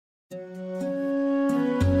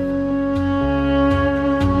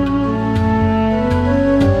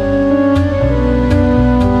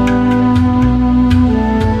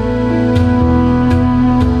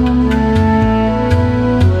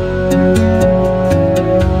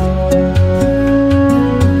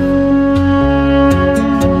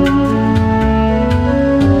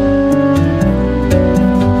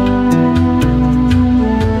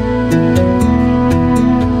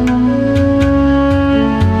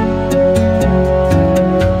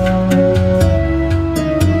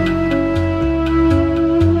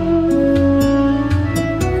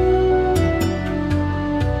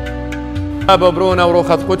ببرونا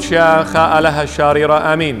وروخة قدشة خاء لها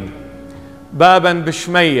الشاريرة آمين. بابا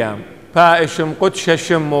بشمية بائشم قدشة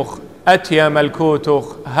شمخ أتيا ملكوتخ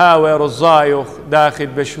هاور الزايخ داخل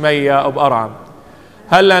بشمية أبأرعم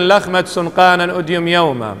هلا لخمت سنقانا أديم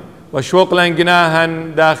يوما وشوقلا جناها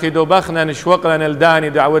داخل بخنا شوقلا الداني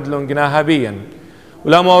دعودلن جناها بيا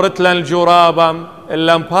ولا مورتلا الجرابا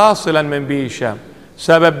إلا مباصلا من بيشا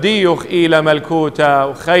سبب ديوخ إلى ملكوتا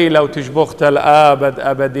وخيلة وتجبخت الآبد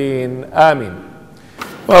أبدين آمين.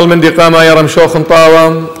 والمن دي قاما يرم شوخ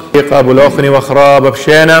طاوة قابو لوخني وخراب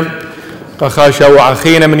بشينا قخاشا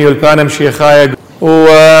وعخينا من يلبانا مشيخايا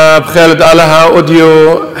وبخالد علىها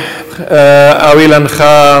أديو أويلا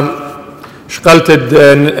خا شقلت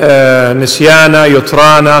نسيانا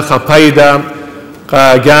يطرانا خبيدا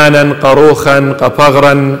قاجانا قروخا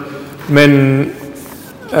قبغرا من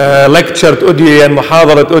لكتشرت أديو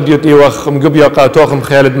محاضرة أديو تيوخ مقبيا قاتوخم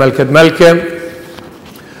خالد ملكة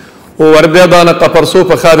ورديضانا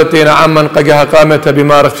قبرصوفة خادتينا عما قجها قامت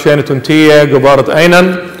بمارخ شينة تنتية قبارة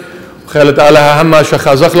أينا وخالد علىها هما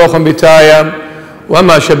شخا زخلوخم بتايا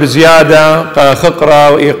وهما شب زيادة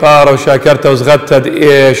خقرة وإيقارة وشاكرته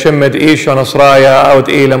وزغتة شمد إيش ونصرايا أو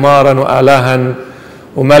إيل مارا وآلاها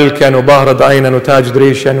وملكا وبهرد عينا وتاج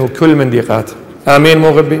دريشا وكل من ديقات آمين.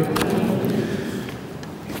 مغبي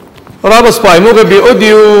رابص باي مغبي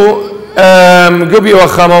أديو قبي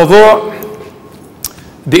وخا موضوع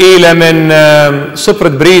دقيلة من صفرة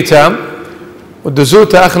بريتا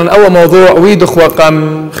ودزوتا أخنا أول موضوع ويدخ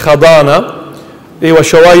وقم خضانة دي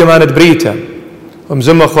وشواي ماند بريتا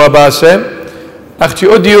ومزمخ وباسة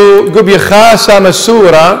أختي أديو قبي خاصة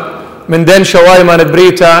مسورة من دين شواي ماند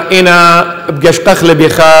بريتا إنا بقاش قخل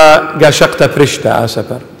بخا قاشقتا برشتا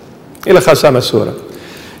آسفر إلى خاصة مسورة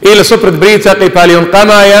إلى صفرة بريتا قيباليون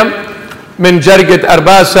قمايا من جرقة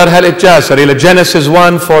أرباسر هل اتجاسر إلى جينيسيس 1:14-19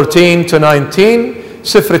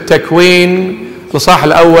 سفر التكوين الإصحاح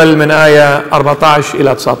الأول من آية 14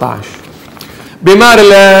 إلى 19 بمار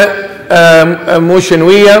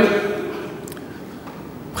موشنوية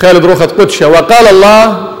خالد روخة قدشة. وقال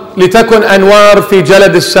الله لتكن أنوار في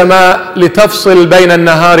جلد السماء لتفصل بين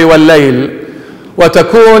النهار والليل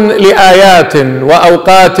وتكون لآيات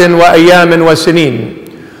وأوقات وأيام وسنين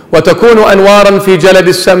وتكون أنوارا في جلد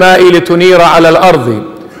السماء لتنير على الأرض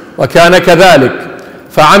وكان كذلك.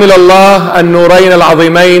 فعمل الله النورين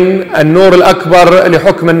العظيمين النور الأكبر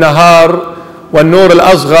لحكم النهار والنور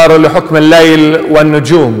الأصغر لحكم الليل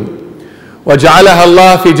والنجوم وجعلها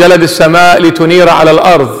الله في جلد السماء لتنير على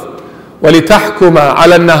الأرض ولتحكم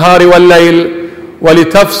على النهار والليل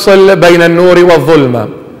ولتفصل بين النور والظلمة.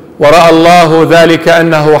 ورأى الله ذلك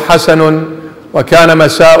أنه حسن وكان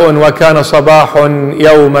مساء وكان صباح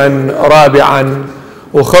يوما رابعا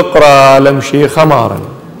وخقرة لمشي خمارا.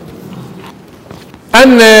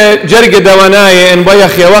 أن جرق دواناي إن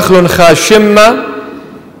بيخ يوخلن خاشمة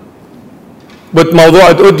بموضوع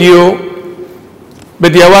أديو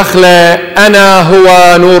بدي أوخله أنا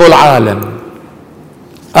هو نور العالم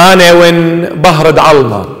أنا وين بهرد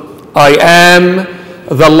علمة I am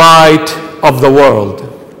the light of the world.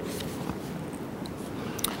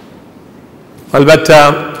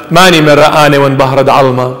 البتة ماني من رآني وين بهرد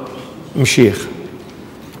علمة مشيخ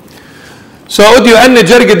أديو أن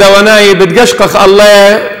جرق دواناي بتقشقخ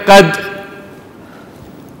الله قد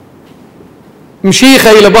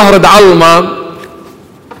مشيخي إلى بهرد علمة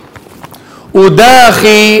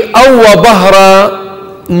وداخي أو بهرة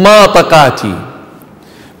ما طقاتي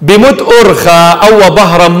بمد أرخى أو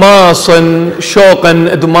بهرة ماصن شوقا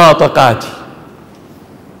دما طقاتي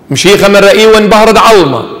مشيخة من رأي وين بهرد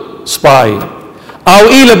علمة سباي أو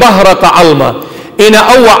إلى بهرة علمة إن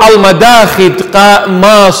أو علمة داخل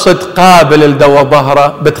ماصد قابل الدوا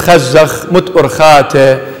بهرة بتخزخ مت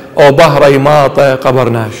أرخاته أو بهرة يماطة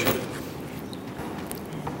قبرناش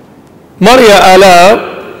مريا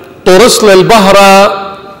آلاء طرسل البهرة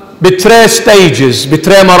بتري ستيجز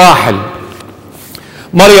بتري مراحل.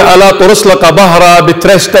 مريا آلاء طرسلق بهرة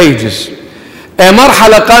بتري ستيجز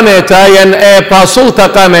مرحلة قامتا ين باسلتا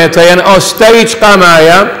قامتا ين أو ستيج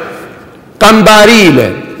قامايا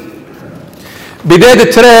قمباريلة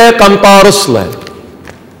بديت تري قمطارصلة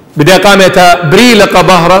بدي قامتا بريلة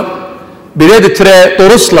قبهرة بديت تري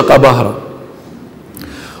طرصلة قبهرة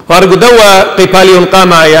وارجو دوا قيباليون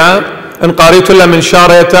قامايا ان قاريت له من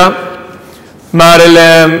شاريتا مار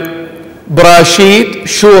براشيد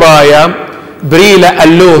شورايا بريلة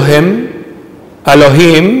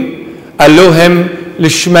اللوهم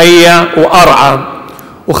للشمية وأرعى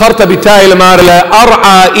وخرطة بتاي مارلة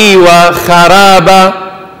أرعى إيوة خرابة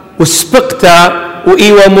وسبقتا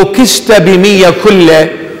وإيوة مكستة بمية كله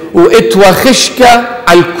وإتوى خشكة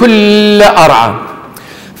على الكل أرعى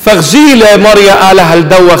فغزيلة مريا آلها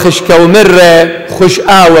الدوة خشكة ومرة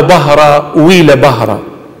خشقاوة بهرة ويلة بهرة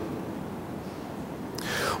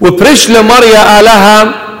وبرشلة مريا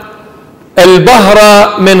آلها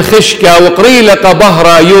البهرة من خشكة وقريلة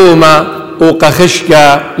بهرة يوما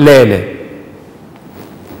وقخشكة ليلة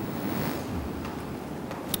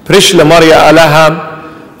برشلة مريا آلها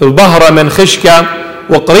البهرة من خشكة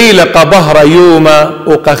وقريلة بهرة يوما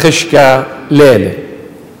وقخشكة ليلة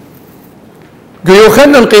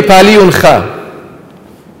يوخنن قيباليون خا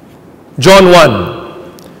جون 1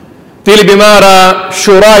 تيلي بمارا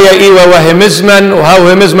شورايا إيوة وهمزمن وهاو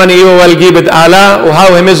همزمن إيوة والجيبت آلا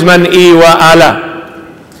وهاو همزمن إيوة آلا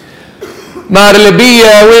مار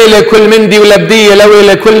لبية ويلة كل من دي ولبدية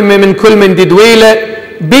لويلة كل من دي دويلة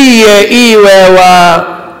بية إيوة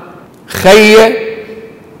وخية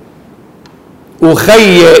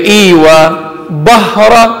وخية إيوة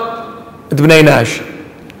بهرة دبنيناش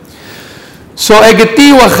سو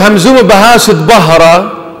اجتي وخمزوم بهاسد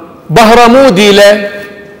بهرة موديلة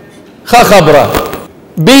خبرة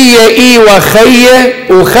بيا اي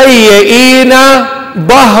وخية اينا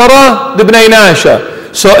بهرة دبنيناشة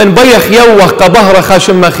سو ان بيخ يوخ كبهرة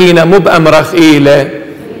خاشم مخينة مو بأمرخ إيلة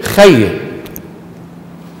خية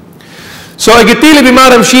سو اجتي لي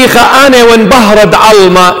بمار مشيخة انا وان بهرة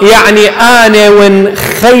علمة يعني انا وان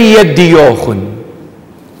خية ديوخن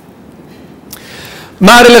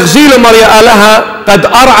مار الغزيل مريا آلها قد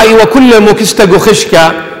أرعي وكل مكستق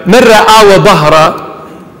خشكة مرة آوى بهرة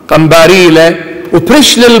قنباريلة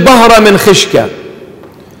وبرشل البهرة من خشكة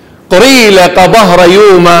قريلة قبهرة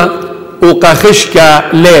يوما وقخشكة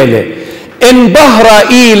ليلة إن بهرة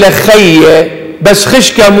إيلة خية بس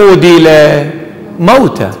خشكة موديلة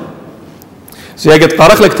موتى زي قد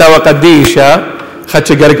قارخ لك تاوى قديشة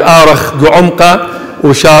خدش قرق آرخ قعمقة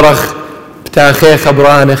وشارخ بتاخي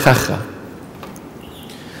خبرانة خخة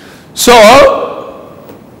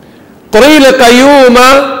قريلة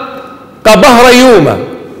قيومة قبهرة يومة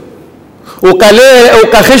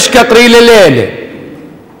وقخشكة قريلة ليلة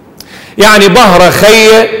يعني بهرة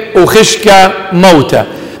خية وخشكة موتى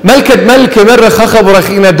ملكة مرة خخب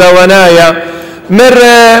رخينة دوانايا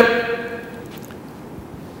مرة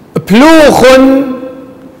بلوخ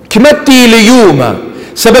كمتي ليومة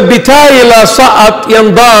سبب بتاي لا سقط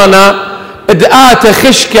ينضانا ادآت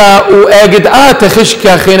خشكة وادآت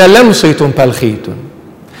خشكة خينا لمصيتم بالخيتم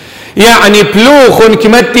يعني بلوخ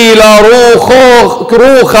كمتي لا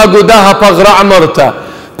روخة قداها بغرع مرتا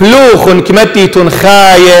بلوخ كمتي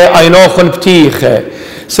تنخاية اينوخ بتيخة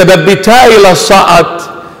سبب بتاي لا سقط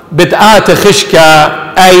بدآت خشكة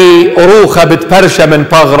اي روخة بتبرشة من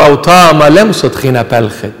بغرة وطامة لمصت خينا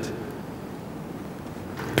بالخت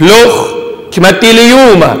بلوخ كمتي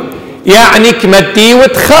ليومة يعني كمتي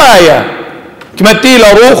وتخاية كمتي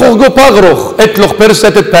لروخ وقبغرخ اتلخ برسة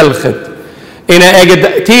تتبلخت إنا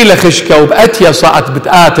اجد تيلا خشكة وبأتيا صعت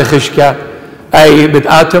بتآت خشكة أي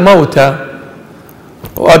بتآت موتى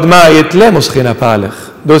وقد ما يتلمس خينا بالخ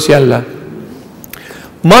دوس يلا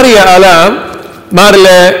مريا آلام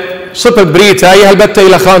مارلة سوبر بريتا هي هالبتة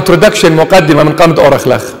إلى خان انترودكشن مقدمة من قامة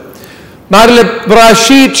أورخلخ مارلة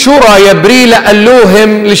براشيد شورا يبريلة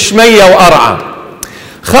اللوهم لشمية وأرعى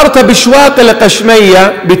خرطة بشواق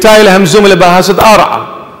لقشمية بتايل همزوم لبهاسد أرعى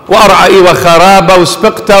وأرعى إيوة خرابة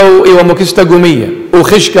وسبقتة وإيوة مكستة قومية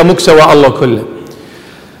وخشكة مكسة والله كله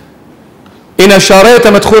إن شاريته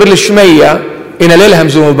مدخور للشمية إن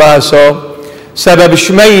للهمزوم باسو سبب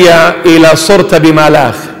شمية إلى صرت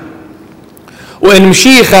بملاخ وإن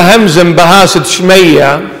مشيخة همزم بهاسد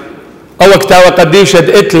شمية أو كتاوة قديشة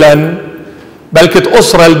إتلن بلكت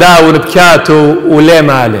أسرة لداون بكاتو وليه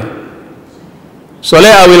ماله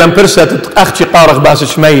صلاه ولم برسة أختي قارخ باس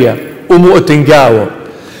شمية ومؤتنقاوه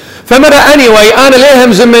فمرة أني أنا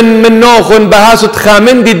ليهم زمن من نوخن بهاسة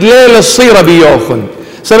خامندي دليل الصيرة بيوخن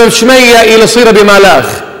سبب شمية إلى صيرة بمالاخ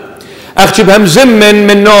أختي بهم زمن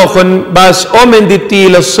من نوخن بس أمن دي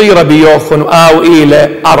تيل الصيرة بيوخن أو إلى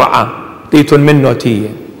أرعى تيتن منه تيه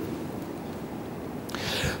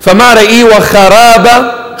فما رأي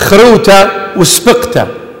وخرابة خروتة وسبقتة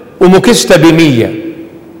ومكستة بمية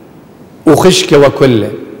وخشكة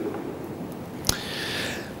وكله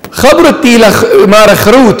خبرتي ما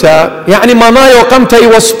رخروتا يعني ما نايو قمتي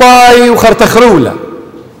وصباي وخرتخرولا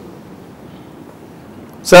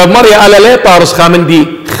سبب مريا على لي طارس خامندي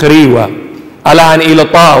خريوة على عن إلى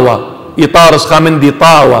طاوة يطارس خامندي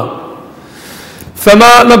طاوة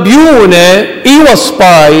فما مبيونة إي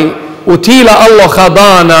وصباي وتيلا الله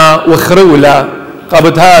خضانا وخرولا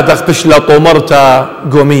قبت هذا بشلا طمرتا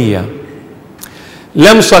قومية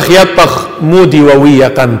لمسخ يطخ مودي ووية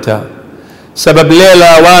قمتا سبب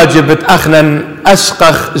ليلة واجبت أخنا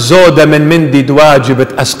أسقخ زودة من مندي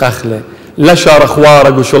دواجبت أسقخ له لشار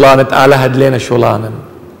خوارق وشلانة آلهد لينا شلانا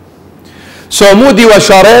سو مودي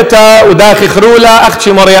وشاريتا وداخي خرولا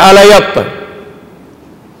أختي مريا على يطة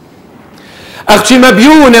أختي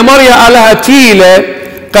مبيونة مريا على تيلة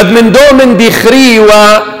قد من دو مندي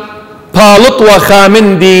خريوة بالط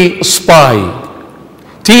وخامندي صباي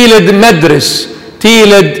تيلد مدرس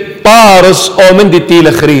تيلد طارس أو مندي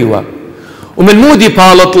تيلة خريوة ومن مودي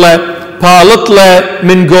بالطلة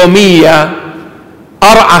من قومية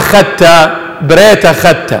أرعى خدته بريته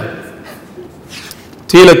خدته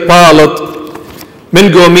تيلة بالط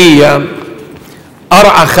من قومية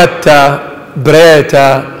أرعى خدته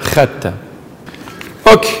بريته خدته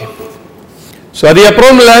أوكي سو هذه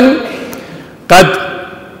بروملن قد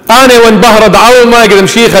أنا وانبهرد عوما قد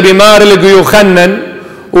مشيخة بمار اللي يخنن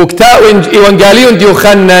وكتاء إيوانجاليون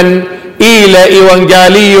ديوخنن إلى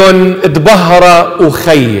إيوانجاليون ادبهر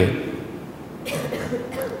وخي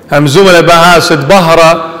همزوم لبهاس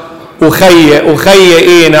ادبهر وخي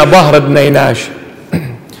إينا بهر بنيناش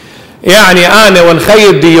يعني أنا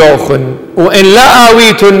وانخيب ديوخن وإن لا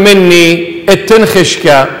آويت مني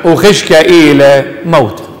التنخشك وخشك إلى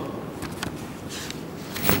موت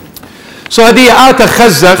سو هدي آتا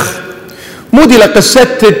خزخ مودي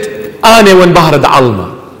لقستت أنا وانبهرد علمة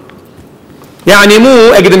يعني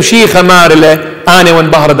مو أقدم شيخة مارلة أنا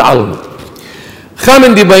وانبهرد علمة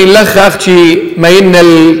خامن دي بين لخ أختي ما ين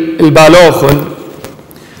البالوخن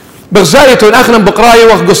بغزايتون أخنا بقراي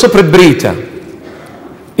وخ صبرت بريتا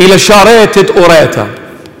إلى شاريتت أوريتا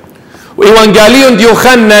وإيوانجاليون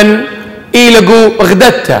ديوخنن إلى قو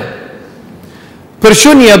غدتا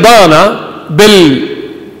برشونيا دانا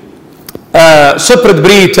صبرت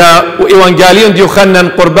بريتا وإيوانجاليون ديوخنن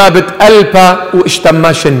قربابة ألبا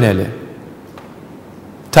واشتما شنالة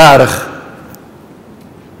تاريخ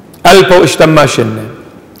ألبا واشتما شنالة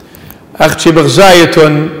أختي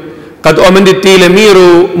بغزايتون قد أمن التيلة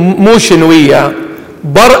ميرو مو شنوية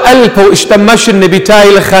بر ألبا واشتما شنة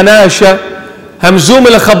بتاي الخناشة همزوم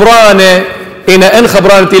الخبرانة إن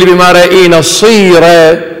خبرانة تيلة بمارئين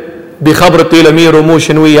صيرة بخبر التيلة ميرو مو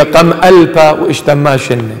شنوية قم ألبا واشتما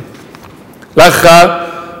شنة لخا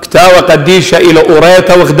كتاوة قديشة إلى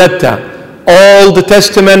أوريتا وغدتا Old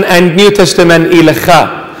Testament and New Testament إلى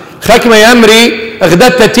خاكما يمري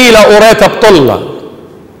غدتا تيلا أوريتا بطلة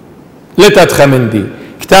لتدخى من دي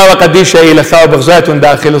كتاوة قديشة إلى وبغزات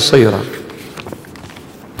داخل الصيرة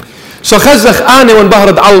سو خزخ آني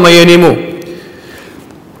وانبهرد علمة ينمو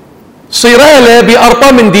صيرالة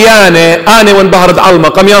بأرطى من ديانة آني وانبهرد علمة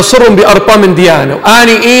قم ينصرهم بأرطى من ديانة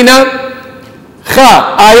وآني إينا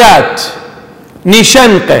آيات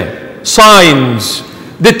نيشنقة ساينز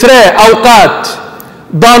دتري أوقات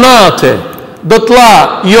ضانات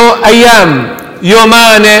دطلع أيام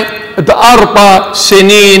يومان دأربع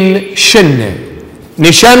سنين شنة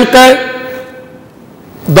نيشنقة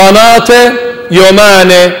ضانات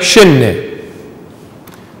يومان شنة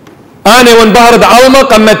أنا وانبهرد علمة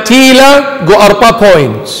قمتيلة قو 4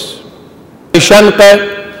 بوينتس نيشنقة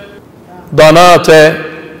ضانات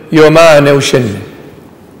يومان وشنة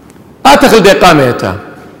أتخل دي قاميتا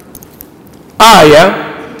آية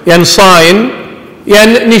ين صاين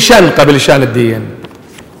ين نشنقة بالشان الدين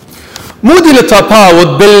مودي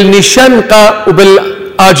للتفاوض بالنشنقة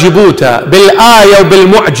وبالآجبوتا بالآية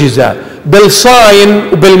وبالمعجزة بالصاين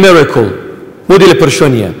وبالميركل مودي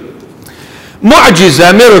لبرشونيا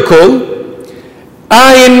معجزة ميركل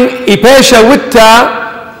آين إباشا وتا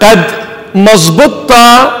قد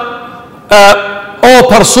مزبطة أو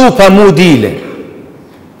برسوبة موديلة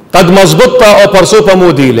قد مزبطة أو برسوبة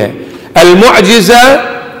موديلة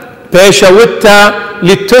المعجزة بيشوتها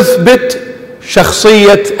لتثبت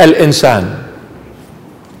شخصية الإنسان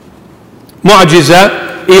معجزة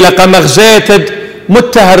إلى قمغزيتد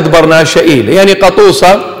متهرد برناشة إلى يعني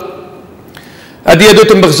قطوصة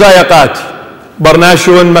أديدوتم بغزايا قاتي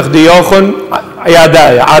برناشون مخديوخن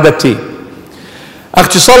عيادايا عادتي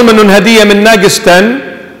أختي صلمن هدية من ناقستن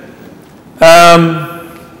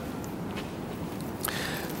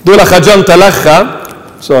دولا خجنت لخا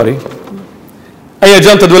سوري أي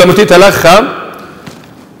جنت دولا متيت لخا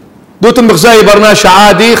دوتم بغزاي برناش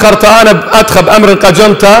عادي خرت أنا أدخب أمر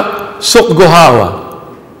قجنت سوق قهاوة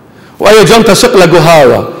وأي جنطة سقلة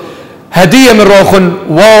قهاوة هدية من روخن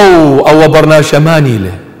واو أو برناشة ماني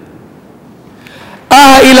له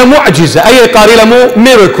إلى معجزة أي قاري له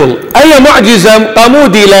ميركل أي معجزة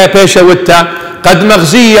قامودي لا بيشا وتا قد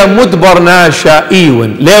مغزية مد برناشة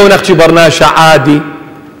إيون ليو نختي برناشة عادي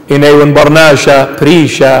إن أيون برناشة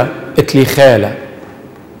بريشة اتلي خالة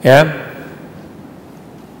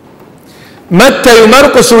متى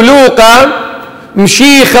يمرقس ولوقا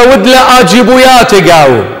مشيخة ودلا أجيبويات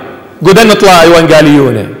قاو قد نطلع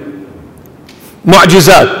يوانقاليونه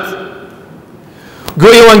معجزات قو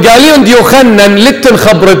يوانقاليون ديوخنن لتن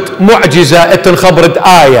خبرت معجزة اتن خبرت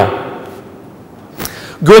آية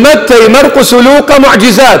قو متى يمرقس ولوقا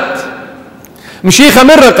معجزات مشيخة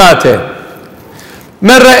مرة قاته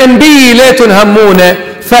مرة انبي ليتن همونه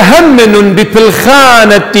فهمن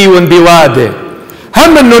ببلخانة تيون بواده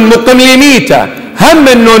همن مقمليميتا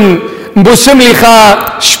همن بسملي خا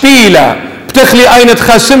شبيلة بتخلي أين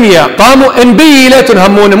تخاسمية قاموا انبي ليتن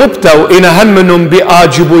همون مبتو إن همن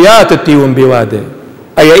بآجبويات التيون بواده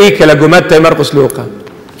أي إيك لقمت مرقس لوقا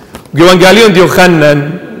قوان قاليون ديو خنن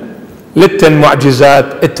لتن معجزات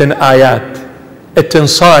اتن آيات اتن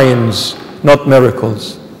signs not miracles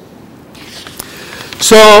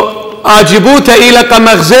so آجبوتا إلى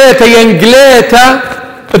قمغزيتا ينقليتا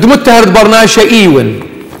دمتهرد برناشا إيون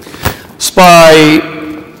سباي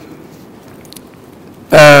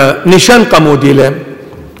نشان قمو ديله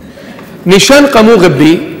نشان قمو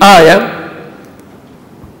غبي آية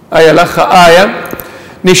لخا آية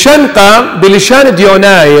نشان قا بلشان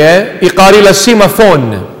ديوناية يقاري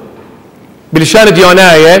للسيمافون بلشان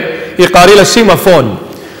ديوناية يقاري للسيمافون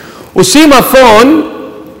وسيمافون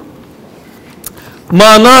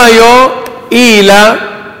مانايو إلى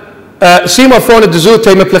سيمافون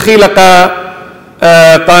دزوتا يمبلخي لقا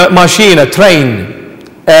ماشينة ترين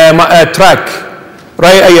تراك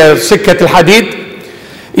راي أي سكة الحديد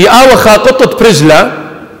يقاوى خاقطة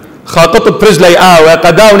برزلة يقاوى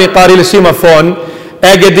قداوني قاري لسيمافون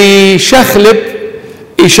اجد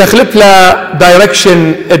يشخلب له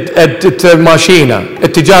دايركشن ماشينة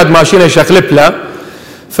اتجاه ماشينة يشخلب له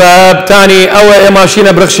فبتاني أو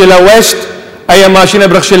ماشينة برخشلة ويست أي ماشينة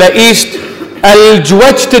برخشلة إيست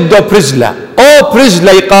الجوجت الدو برزلة أو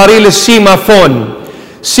برزلة يقاري للسيمافون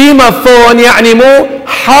سيمافون يعني مو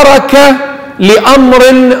حركة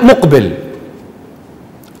لأمر مقبل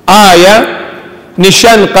آية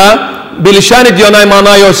نشنقة بلشان ديوناي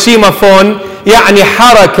مانايو سيمافون يعني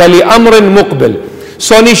حركة لأمر مقبل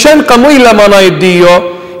سو نشنقة مو إلا ماناي ديو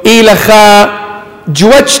إلا خا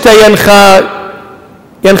جوجتا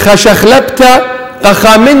ينخا شخلبتا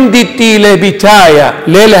أخا من دي تيلة بتاية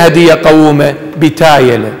ليلة هدية قومة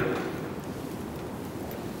بتاية له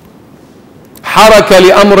حركة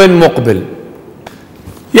لأمر مقبل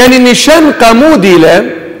يعني نشنقة موديلة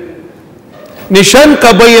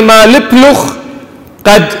نشنقة بيما لبلخ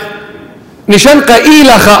قد نشنقة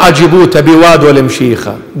إيلا خا أجيبوتا بواد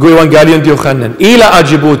والمشيخة قويوان قاليون ديو خنن إيلا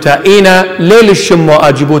أجيبوتا إينا ليل الشمو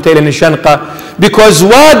أجيبوتا إلى نشنقة because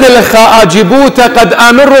واد لخا أجيبوتا قد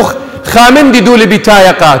آمرخ خامن دي دول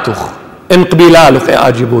بتايا قاتخ انقبلالخ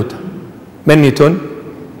أجيبوتا منيتون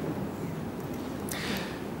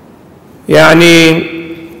يعني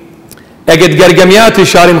اجد قرقميات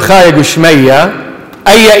شارم خايق وشمية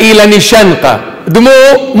اي الى نشنقة دمو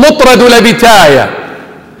مطرد لبتاية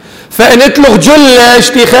فان اطلق جلش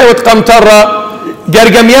تي خيوت قمترة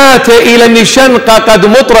قرقميات الى النشنقة قد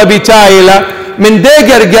مطر بتايلة من دي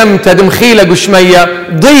قرقمت دمخيلة وشمية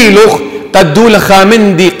ضيلخ قد دول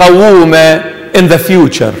خامندي قوومة in the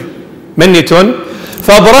future منيتون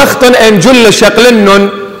فبرختن ان جل شقلنن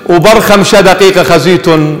وبرخم دقيقة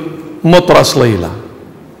خزيتن مطر صليلة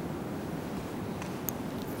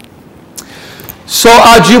سو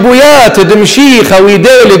أجيبويات دمشيخة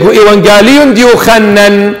ويديلق وإيوانقاليون ديو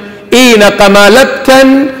خنن إينا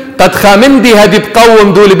قمالبتن قد خامندي هدي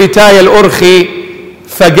بقوم دول بتاية الأرخي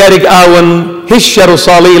فقارق آون هشر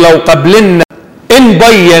صليلة وقبلنا إن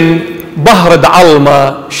بين بهرد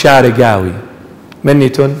علمة شارقاوي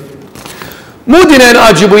منيتون مو دينين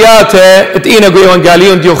أجيبوياته اتقينا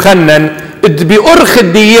وإيوانقاليون ديو خنن بأرخ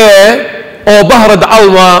الدية او بهرد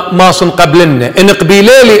علما ماصن قبلنا ان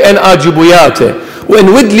قبيليلي ان اجبوياته وان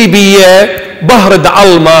ودلي بيه بهرد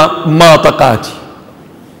علما ما طقاتي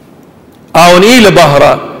او نيل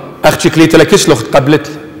بهرة اختك لي تلكسلخ قبلت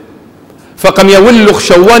فقم يولخ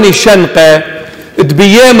شواني شنقة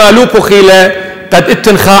دبيه مالوكو خيلة قد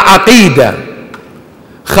اتنخا عقيدة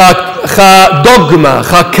خا دوغما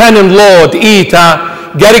خا كانن لود ايتا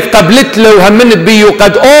قارك قبلت له وهمنت بيو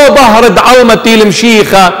قد او بهرد علمتي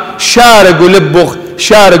المشيخة شارق ولبخ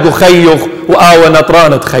شارق وخيخ وآوى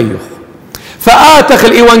نطرانة خيخ فآتخ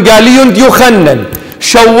الإيوانقاليون ديو خنن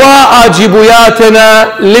شواء جيبوياتنا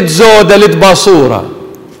لتزود لتباصورة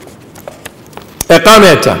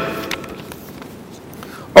إقامتها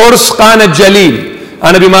عرس قانة جليل.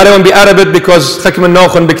 أنا بماريون بأربت بيكوز خكم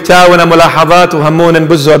النوخن بكتاونا ملاحظات وهمونا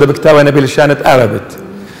بزودة بكتاونا بلشانة أربت.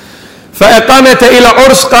 فإقامتها إلى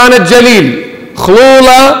عرس قانة جليل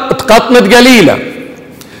خلولة تقطنت قليلة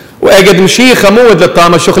وأجد مشيخة مود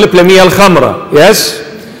للطامة شخلب لمية الخمرة يس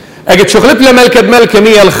أجد شخلب لملكة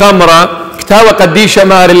مية الخمرة كتاوة قديشة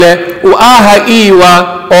مارلة وآها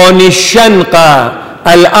إيوة أونشنقة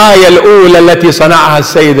الآية الأولى التي صنعها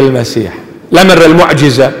السيد المسيح لمر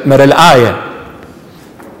المعجزة مر الآية.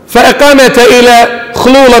 فإقامته إلى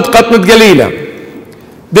خلولة قطنة قليلة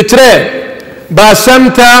دتري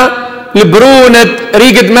باسمتا لبرونة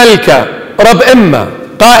ريقد ملكة رب إمة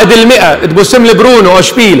قائد 100 تبسم لبرونو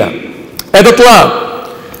وشبيلة ادطلاب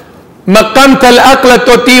مقامت الأقلة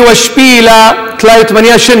توتي وشبيلة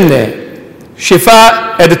 8 شنة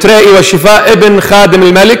شفاء ادتري وشفاء ابن خادم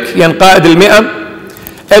الملك ين قائد 100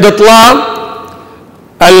 ادطلاب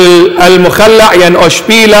المخلع ين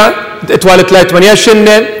أشبيلة اتوالت 8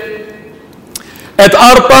 شنة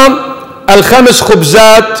اتأرطم 5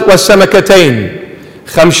 خبزات والسمكتين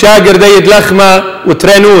 5 قرديد لخمة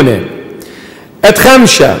وترينونة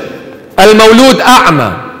اتخمشة المولود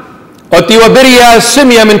أعمى وبريا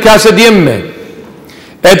سمية من كاسد يمه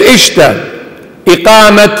اتشتا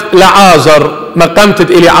إقامة لعازر مقامت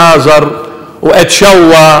إلي عازر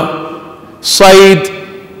واتشوى صيد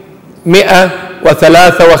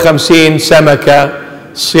 153 سمكة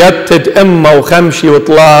صيدت أمه وخمشي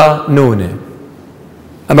وطلا نونة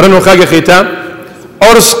أمرنه خاقة ختام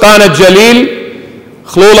عرس قانة جليل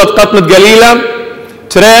خلولة قطنة قليلة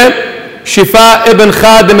ترى شفاء ابن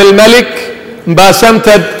خادم الملك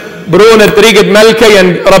مباسمت برونة ريقد ملكة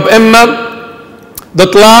ين رب إمة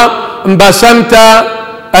دطلا مباسمت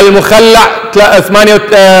المخلع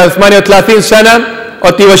 38 سنة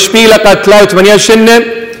وتي وشبيلة قد 8 شنة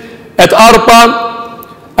اتأرطى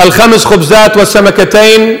 5 خبزات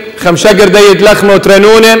والسمكتين 5 قرديد لخمة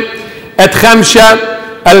وترنونة اتخمشة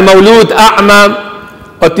المولود أعمى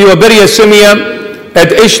وتي وبريا سمية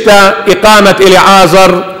اتشتا إقامة إلي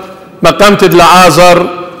عازر مقامت لعازر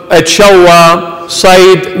اتشوى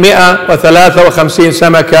صيد 153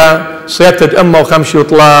 سمكة صيدت أمه وخمشي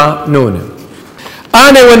وطلا نونة.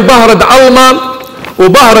 أنا وين بهرد علمة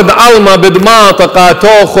وبهرد علمة بدماطة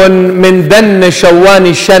قاتوخن من دن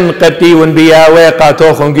شواني شنقتي وين بياوي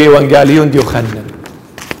قاتوخن جي وان قاليون ديو خنن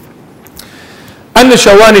أن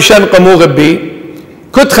شواني شنقة مغبي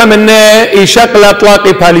كنت خمناه يشقل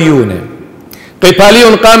أطلاقي باليونه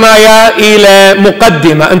قيباليون قامايا إلى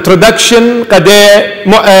مقدمة introduction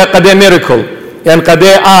قدي miracle يعني قدي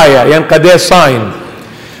آية يعني قدي sign.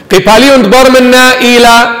 قيباليون دبر منا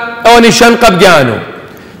إلى أوني شنقة بجانو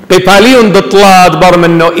قيباليون دطلا دبر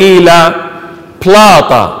منه إلى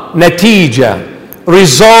بلاطة نتيجة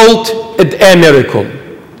result a miracle.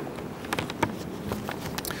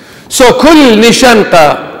 كل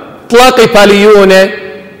نشنقة طلاقي باليونه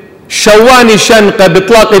شواني شنقة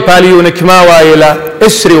بطلاقي باليونك ما وايلة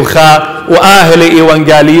اسري وخا وآهلي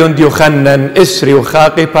إيوانقاليون ديو خنن اسري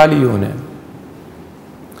وخاقي باليونه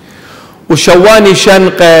وشواني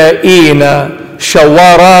شنقة إينا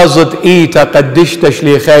شوارازد إيتا قدشتش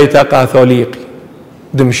لي خيتا قاثوليقي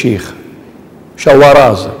دمشيخ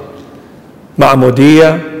شوارازة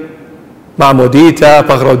معموديتا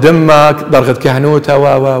بغرو دمك درغة كهنوتا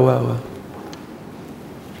و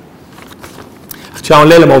شاون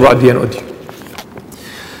ليلة موضوع الدين أودي.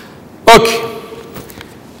 أوكي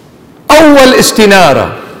أول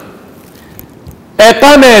استنارة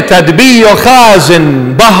إقامة تدبيو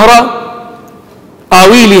خازن بهرة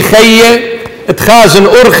آويلي خيه تخازن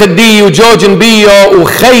أرخ ديو جوجن بيو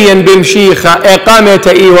وخين بمشيخة إقامة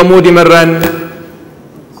إي ومودي مرن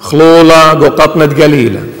خلولة قطنة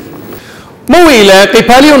قليلة مويلة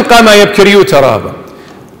قيباليون قاما يبكريو ترابا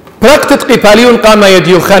براكتت قيباليون قاما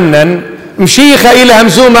يديو خنن مشيخة إلى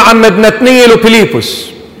همزومة عمد نتنيل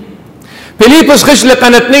بليبوس خشلق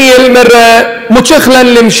نتنيل مرة متشخلا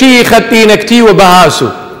لمشيخة تينكتي وبهاسو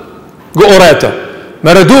قوراتا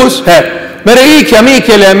مرة دوس مرة إيكا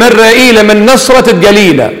ميكلة مرة إيلة من نصرة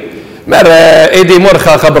قليلة مرة إيدي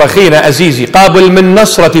مرخى خبرخينة أزيزي قابل من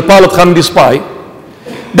نصرة بالط خمدي سباي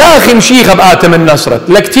داخل مشيخة بآتم من نصرة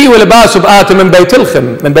لكتي ولباسو بآتم من بيت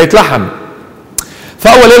الخم من بيت لحم.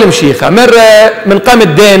 فأول المشيخة مرة من قام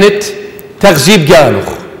الدينت تغزيب قانخ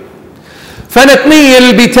فنتني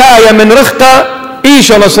البتاية من رخقة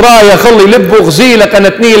إيش نصرايا خلي لبو غزيلة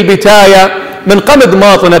قنتني البتاية من قمد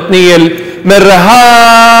ماطنة نيل من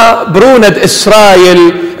رها برونة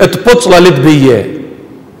إسرائيل تبطلة لدبية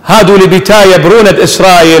هادو لبتاية برونة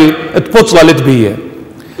إسرائيل تبطلة لدبية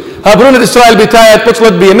هابرونة إسرائيل بتاية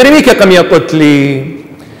بطلت بي من ميكا قم يقتلي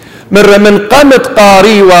مرة من قمت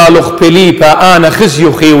قاري والخبليبا أنا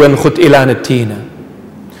خزيوخي ونخت إلى نتينا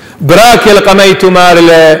براكل قميت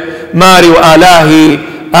ماري وآلاهي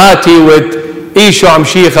آتي ود إيشو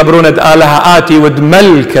عمشي خبرونة آلها آتي ود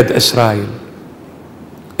ملكة إسرائيل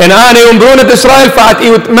إن أنا يوم برونة إسرائيل فعت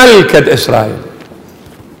إيوت ملكة إسرائيل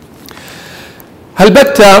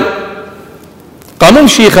هالبتة قاموا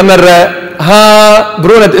مشيخة مرة ها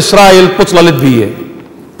برونة إسرائيل بطلة لدبية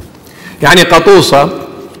يعني قطوصة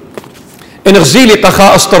إن غزيلي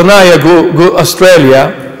قخاء أسطرنايا جو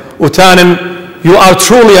أستراليا وتانن you are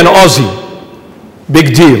truly an Aussie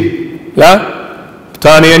big deal لا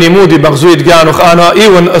تاني يعني مودي بغزوية جانوخ أنا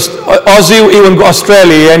إيون أوزي وإيون جو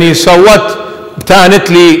أستراليا يعني سوت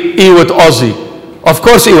تانت لي إيوت أوزي of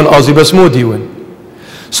course إيون أوزي بس مو ديون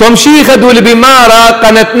مشيخة دول بمارا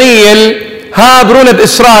قنتنيل ها برونة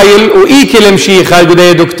إسرائيل وإيكل مشيخة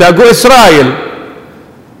قد دكتا جو إسرائيل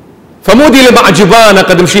فمودي لمعجبانا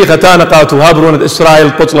قد مشيخة تانا قاتو ها برونة إسرائيل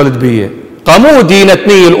بطلة لدبية قامودي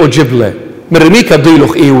نتنيل وجبلة من رميكا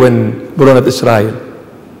ضيلوخ إيون برونة إسرائيل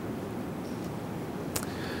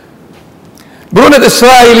برونة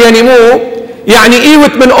إسرائيل يعني مو يعني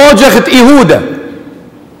إيوت من أوجخت إيهودا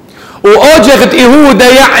وأوجخت إيهودا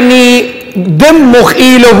يعني دمخ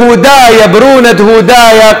إيله هودايا برونة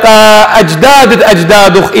هودايا قا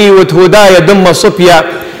أجدادخ إيوت هودايا دم صبيا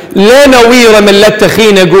لنا ويرة من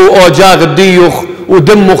لتخينة جو أوجاغ الديوخ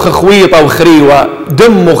ودمخ خويطة وخريوة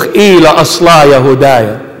دمخ إيله أصلايا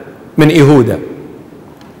هودايا من إيهودا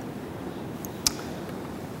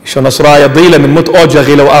شو نصرايا ضيلة من مت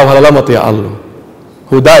أوجغي لو آوها لمط يا الله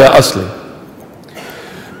هدايا أصلي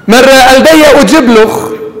مرة ألدي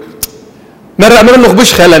أجبلخ مرة منخ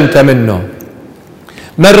بش خلنت منه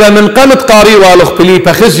مرة من قمت قاري والخ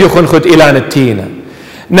بليبا خزيخن خد إلى نتينا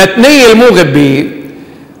نتني المغبي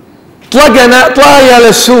طلعنا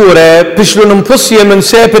للسورة بشلو نمفصية من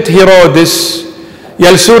سابت هيرودس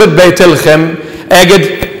يا لسورة بيت الخم أجد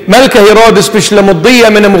ملكة هيرودس بشلو مضية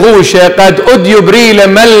من مغوشة قد أديو بريلة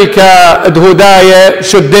ملكة هدايا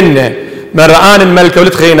شدنة مرة آن الملكة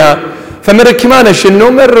ولتخينا فمرة كمان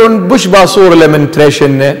شنو مرة بش باصور لمن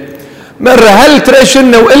تريشنة مرة هل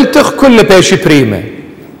تريشنة وقلتخ كل بيشي بريمة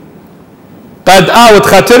قد آوت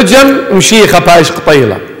خاترجم مشيخة بايش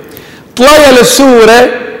قطيلة طلع للسورة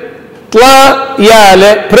طلع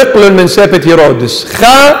ياله برقل من سبت هيرودس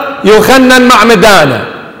خا يوخنن مع مدانة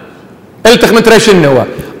قلتخ من تريشنة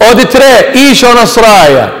أود تري إيشو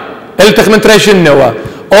نصرايا قلتخ من تريشنة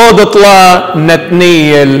أود طلع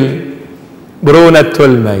نتنيل برونة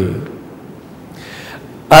تلمي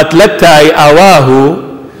أتلتاي أواه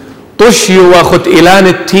طشيو وخت إلان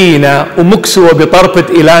التينة ومكسو بطرفة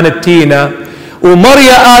إلان التينة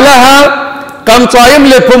ومريا آلها قام طايم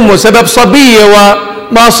لبمه سبب صبية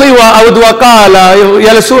وما صيوة أود وقال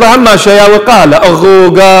يا لسورة هما شيا وقال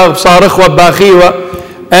أغوغا صارخ وباخيوة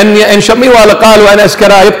أن شمي ولا قالوا أنا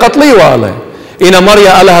أسكرا يبقى طلي ولا إن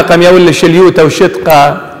مريا آلها قام يولي شليوتا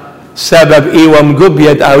وشتقا سبب إيوة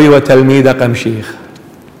مقبيد آوي وتلميذة قمشيخ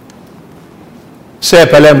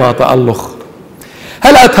سيبا لما تألخ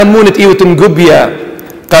هل أتهمونة إيوة مقبية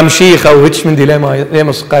قمشيخة وهتش من دي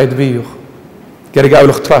لما سقايد بيوخ كرقاو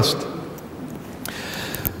الاختراست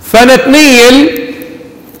فنتنيل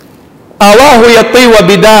أواه يطيو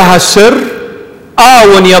بداها السر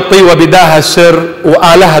آون يطيو بداها السر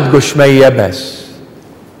وآلها تقشمية بس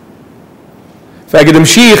فأقد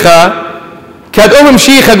مشيخة كاد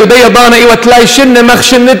مشيخة قدية ضانا إيوة تلاي شنة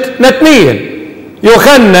مخشن نتنيل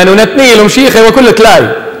يوخنن ونتنيل ومشيخة وكل تلاي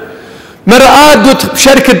مرآدت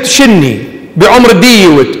بشركة شني بعمر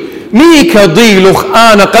ديوت ميكا ضيلوخ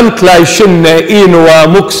أنا قمت لاي شنة إينوا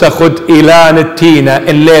مكسخد إلان التينة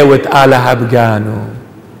الليوت آلها بقانو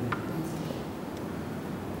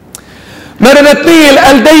مرة نتنيل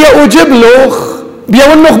ألدي أجبلوخ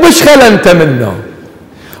بيونوخ بش خلنت منه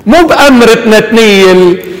مو بأمرت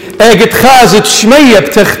نتنيل اجد خازت شمية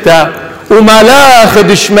بتخته وما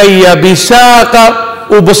لاخد شمية بساقة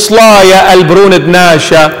وبصلاية البرون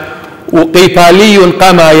دناشة وقيبالي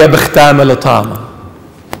قماية بختام الطامة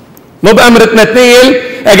مو بأمرت نتنيل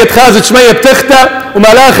اجد خازت شمية بتخته وما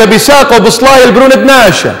لاخد بساقة وبصلاية البرون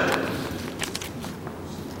دناشة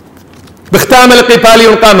بختام القيبالي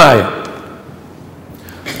قماية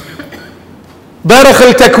برخ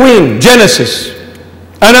التكوين جينيسيس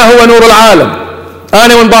أنا هو نور العالم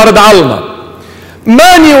أنا ونبارد علمة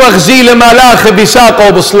ماني وغزيل مالاخ بساقه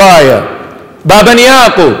وبصلاية بابا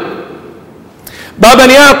نياقو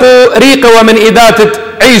ريقه ومن إذاتة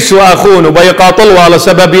عيسو أخونه بيقاطلوا على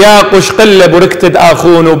سبب ياقو شقلب وركتد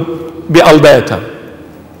أخونه بألبيته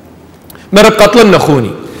مرب قتلنا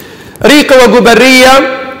أخوني ريقه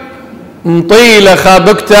وقبرية مطيلة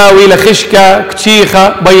خابكتا ويلا خشكا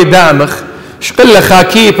كتشيخة بيدامخ شقلة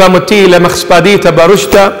خاكيبة متيلة مخسباديتا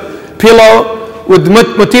باروشتا بيلو ودمت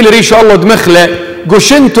متيلة ريشو الله دمخلة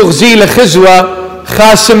قوشنتو غزيلة خزوة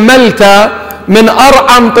خاسملتا من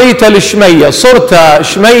أرعى مطيتا لشمية صرتا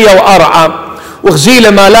شمية وأرعى وغزيلة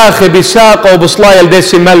مالاخي بساقة وبصلايا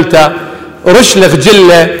لديسي ملتا رشلخ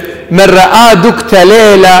جلة من رآدك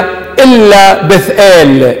ليلة إلا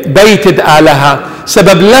بثقيل بيتد آلها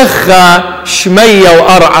سبب لخا شمية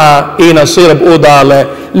وأرعى إينا صير بأوضالة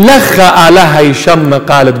لخا آلها يشم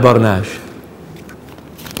قالت برناش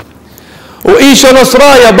وإيشا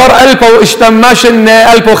نصرايا بر ألبا وإشتماشن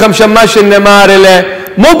ألبا وخمشماشن مارلة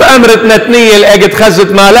مو بأمرت نتنيل اجد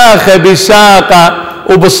خزت مالاخة بساقة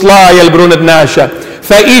وبصلايا البرونة ناشا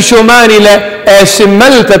فإيشو ماني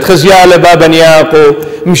سملتت خزيالة بابا ياقو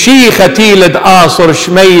مشيخة تيلد آصر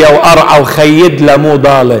شمية وأرعى وخيد له مو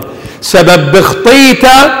ضالة سبب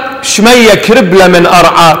بخطيته شمية كربلة من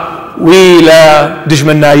أرعى ويلا دج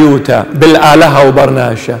من نايوتا بالآلهة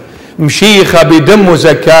وبرناشة مشيخة بدمو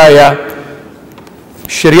زكايا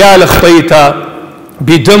شريال خطيته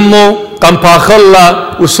بدمو قنباخلة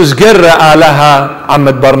وسزقر آلهة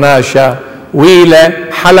عمد برناشة ويلا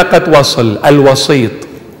حلقة وصل الوسيط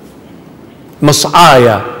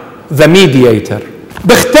مصعايا ذا ميدياتر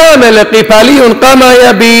بختامل قيباليون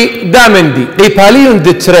قامايا بدامندي قيباليون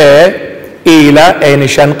دتري إلى أين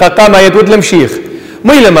شنقة قامايا دود لمشيخ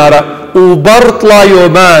ميلا مارا وبرطلا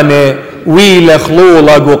يوماني ويلا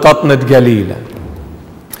خلولة قطنة قليلة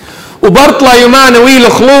وبرطلا يوماني ويلا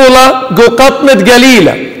خلولة قطنة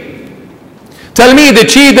قليلة تلميذ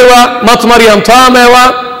تشيدوا مطمر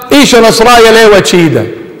ينطاموا إيش نصرايا ليوا تشيدا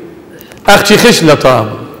أختي خشلة طام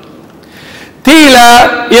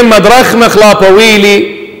تيلا يما درخمة خلاطة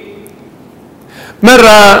ويلي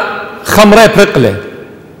مرة خمرة برقلة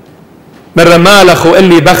مرة مالخ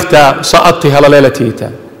اللي بختا سقطتي هلا ليلة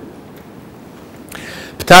تيتا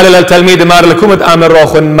بتالي للتلميذ مار لكم آمن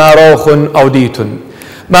روخن ما روخن أو ديتن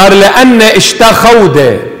مار لأن اشتا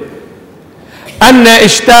خودة أن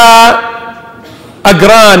اشتا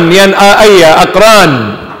أقران ين آية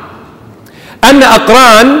أقران أن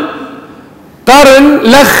أقران قرن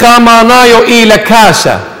لخا مانايو إلى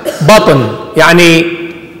كاسة بطن يعني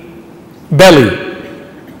بلي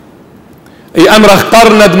أمرخ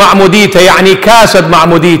قرند معموديته يعني كاسة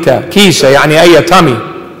معموديته كيسة يعني أي تامي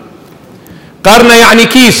قرن يعني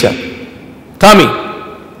كيسة تامي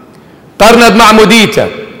قرند معموديته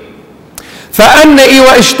فأن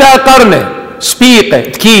إيوة اشتا قرنه سبيقة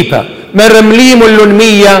تكيبة من رمليم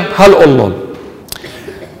اللنمية هل أولول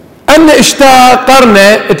أن اشتا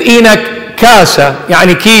قرنه تقينك كاسة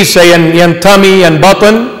يعني كيسة ينتمي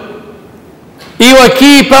ينبطن إيوة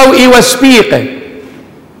كيبة وإيوة سبيقة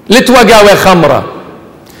لتوقع خمرة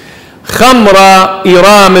خمرة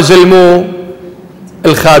يرامز المو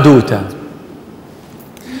الخادوتة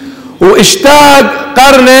واشتاق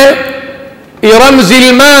قرنه يرمز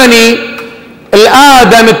الماني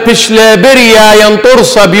الآدم بشل بريا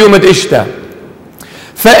ينطرص بيوم اشتا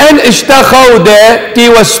فإن اشتا خودة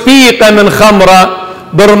تيوى سبيقة من خمرة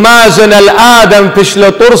برمازن الآدم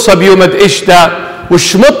بشل طرصة بيوم اشتا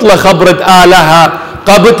وشمطلة خبرة آلها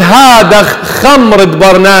قبت هذا خمرة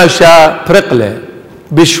برناشة برقلة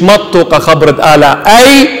بشمطق خبرة آلها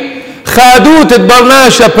أي خادوت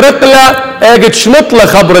برناشة برقلة اجت شمطلة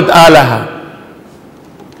خبرة آلها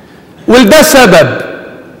والده سبب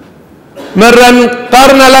مرن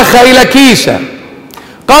قرن لخا إلى كيسة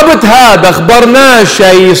قبت هذا خبرنا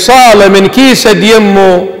شيء صال من كيسة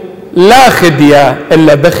ديمه لا خدية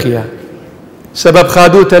إلا بخية سبب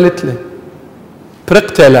خادوته لتله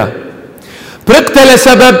برقتله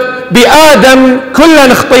سبب بآدم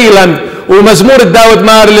كلا خطيلا ومزمور الداود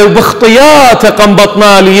مارلي وبخطياته قم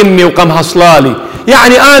بطنالي يمي وقم هصلالي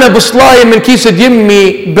يعني أنا بصلاي من كيسة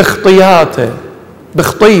يمي بخطياته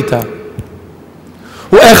بخطيته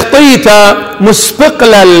واخطيته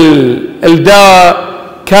مسبقله الداء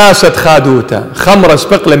كاسة خادوته خمرة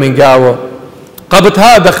سبقله من قاوة قبت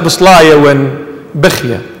هذا بصلاية وين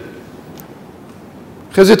بخية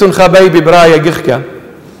خزيتن خبايبي براية قخكة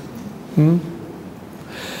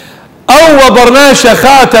أو برناشة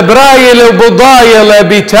خات برايل وبضايل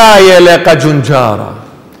بتايل قجنجارة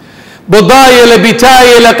بضايل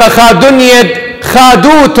بتايل قخادنيد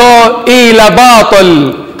خادوته إلى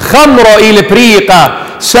باطل خمره إلى بريقة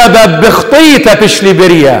سبب بخطيته بشلي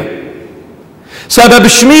بريا سبب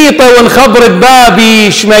شميطة وانخبرت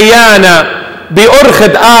بابي شميانة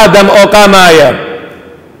بأرخد آدم أو قامايا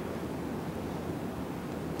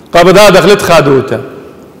قبض هذا دخلت خادوته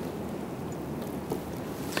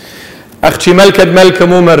أختي ملكة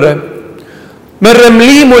مو مرة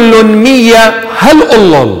مليم اللنمية هل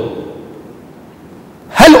ألل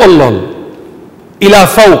الألل إلى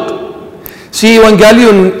فوق سي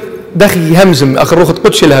وانقاليون دخي همزم أخر روخت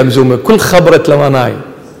قدش الهمزومة كل خبرت لمناي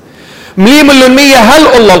مليم اللنمية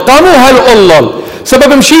هالألل قاموا هالألل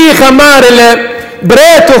سبب مشيخة مارلة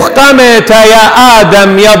بريتوخ قامت يا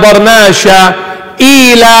آدم يا برناشا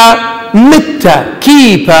إلى متى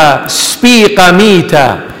كيبا سبيقا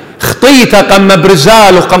ميتا خطيتا قم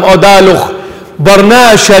برزالوخ قم أودالوخ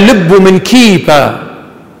برناشا لبو من كيبا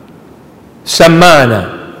سمانا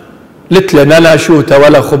لتلنا لا شوتا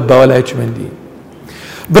ولا خبة ولا إجمندي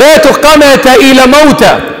بريتوخ قامت إلى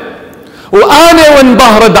موتى وأنا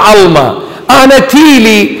وانبهرد علما أنا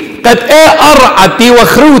تيلي قد أرعتي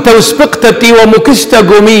وخروتة وسبقتتي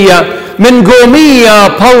ومكستة قومية من قومية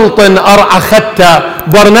بلطن أرعى ختا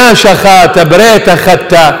برناشة خاتا بريتا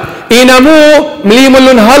ختا إنمو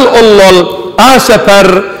مليملون هالألل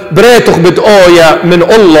آسفر بريتخ بدأويا من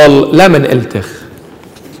ألل لا من إلتخ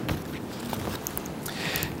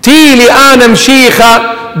تيلي أنا مشيخة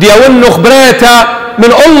ديونخ بريتا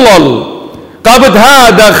من ألل قابد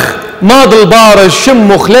هادخ ماض البارج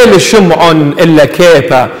شمخ ليل الشمعن إلا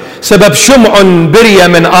كيبا سبب شمعن برية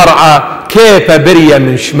من أرعى كيبا برية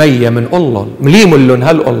من شمية من ألل مليملون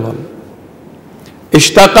هالألل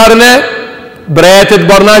اشتقرنا بريتت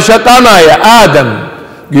برناشة قمايا آدم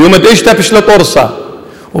بيومد اشتا بشلة طرصة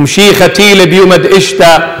ومشيخة تيلة بيومد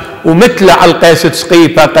اشتا ومثل على القيسة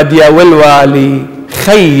سقيفة قد يولوا لي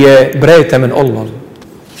خي بريتة من ألل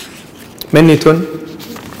منيتون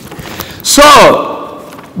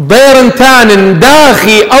بيرنتان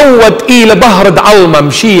داخي أود إلى بهرد علمة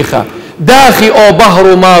مشيخة داخي أو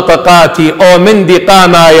بهر ما طقاتي أو مندي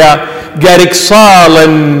قامايا قارك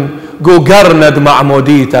صالن قو قرند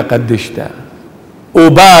معموديتا قدشتا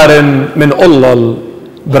وبارن من ألل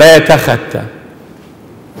بريتا ختا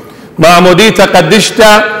معموديتا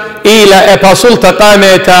قدشتا إلى إباسلتا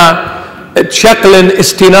قامتا تشكل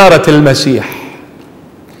استنارة المسيح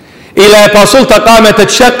إلى إباسلتا قامت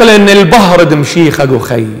تشكل البهر دمشيخة قو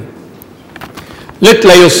خي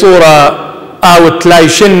لتلي الصورة أو تلاي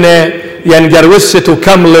شنة ينجروست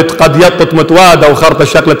وكملت قد يطت متوادة وخرطة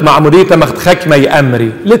شكلت معموديتا مخت خكمي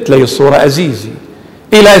أمري لتلي الصورة أزيزي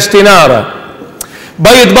إلى استنارة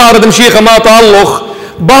بيت بهر دمشيخة ما تألخ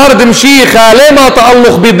بهر دمشيخة ليه ما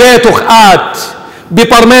تألخ ببيتخ آت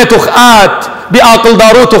ببرميتخ آت بأقل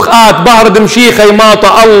داروتخ آت بهر دمشيخة ما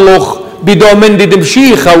تألخ بدومندي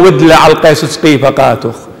دمشيخة ودلة على القيس سقيفة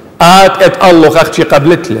قاتخ آت اتألخ أختي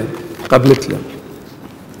قبلتله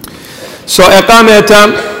سو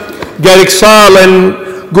إقامتا قالك صالن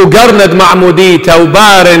قو قرند معموديتا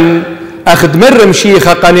وبارن أخد مر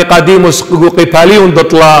مشيخة قاني قديموس قو قباليون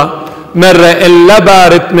دطلا مرة إلا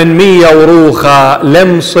بارت من 100 وروخة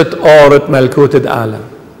لمصت أورت ملكوت دآلة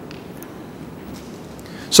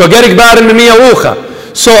سو قالك بارن من 100 وروخة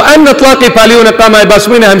سو أن تلاقي باليون قاما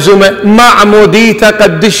يباسمينها همزومة معموديتا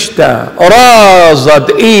قدشتا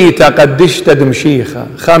رازد إيتا قدشتا دمشيخة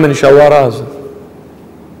خامن شوارازة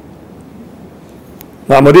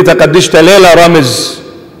معموديتا قدشتا ليلة رمز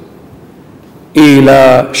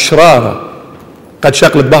إلى شرارة قد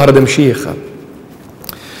شكلت بهر دمشيخة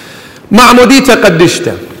معموديتا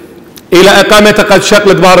قدشتا إلى إقامتها قد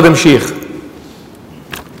شكلت بهر دمشيخة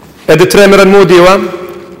ادتريمر الموديوة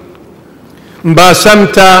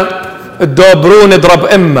مباسمتا الدوبرون اضرب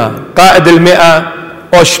إما قائد 100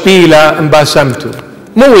 أوشبيلة مباسمتو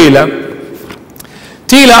مويلة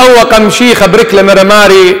تيلا أوقا مشيخة بركلة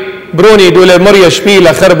مرماري بروني دولة مريا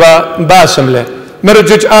شبيلة خربة مباسملة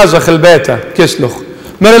مرجج آزخ البيتة كسلخ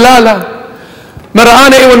مر لا مر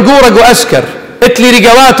أنا إيوانقورق وأسكر اتلي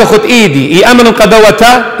رقوات أخذ إيدي يأمن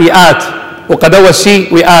قدوتا يآت وقدوة سي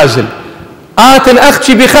ويآزل آتن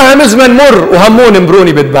أختي بخاها مزمن مر وهمون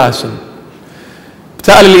بروني بتباسم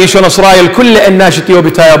بتقال اللي إيشو نصرايل كل الناشتي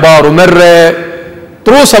وبتايا بار ومر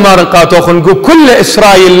طروسة مارن قاتوخن نقول كل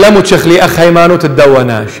إسرائيل لمو تشخلي أخ هيمانو تدوى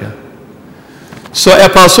ناشا سو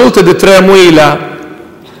إباسولت دتريمويلة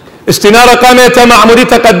استنارة قامتا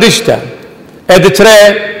معموديتا قدشتا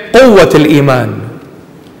ادتري قوة الإيمان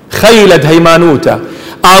خيلد هيمانوتا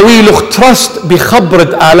آويلو اخترست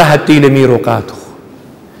بخبرة آلهة تيلميرو قاتو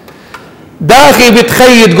داخي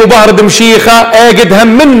بتخيد قبار دمشيخة اجد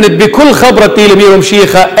همنت بكل خبرة تيلميرو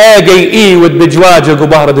مشيخة اجي ايود بجواجة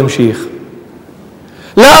قبار دمشيخ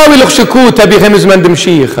لا آويلو شكوتا بخمز من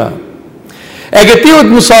دمشيخة اجد تيود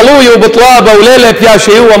مصالوية وبطلابة وليلة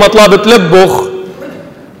بياشيوة مطلابة لبخ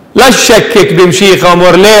لا شكك بمشيخة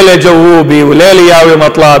ومر ليلة جووبي وليلة ياوي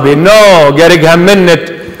مطلابي قرق همنت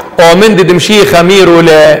او من دمشيخة ميرو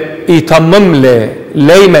يتمم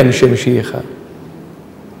ليمن شمشيخة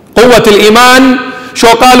قوة الإيمان شو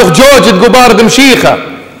قالوا جوجة قبار دمشيخة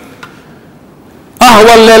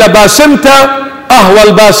أهوى الليلة باسمتا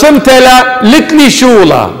أهوى باسمتلا لتلي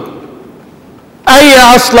شولا أي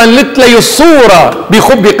أصلا لتلي الصورة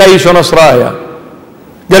بخب قيش ونصرايا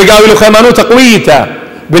قالوا له خيمانوتا قويتا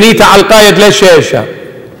بنيتا على القايد لشيشة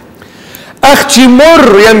أختي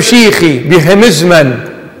مر يا مشيخي بهمزمن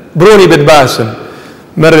بروني بتباسم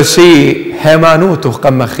مرسي هيمانوتو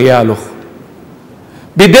قم خيالوخ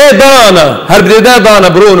بدي دانا هر بدي دانا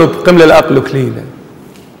برونو بقمل الأقل كليلة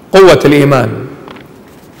قوة الإيمان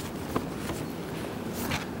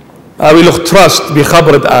أوي لخ تراست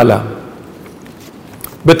بخبرة آلام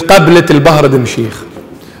بتقبلت البهر دمشيخ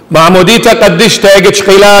معموديتا قدش تاجتش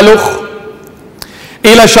قلالوخ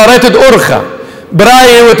إلى شريطة أرخة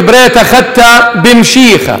براي وتبريتا خدتا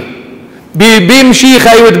بمشيخة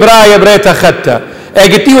بمشيخة يوت براي بريتا خدتا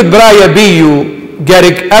اجتي وت براي بيو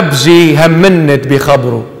جارك أبزي همنت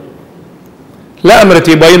بخبره لا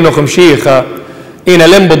أمرتي باينو خمشيخة إنا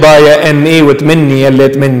لنبضايا إن إيوت مني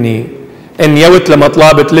يليت مني إن يوت لما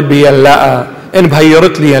طلابت لبي يلقى إن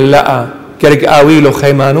بهيرت لي يلقى جارك آويلو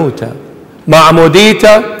خيمانوتا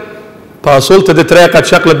معموديتا باصلت دتريقة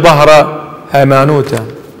شقلة بهرة هيمانوتا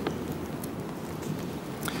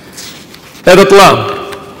هذا طلاب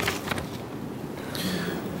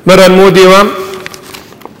مرة الموديوة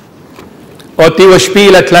أوتي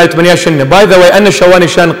وشبيلة 3 شنة باي ذا واي أنا شواني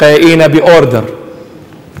شنقة إينا بأوردر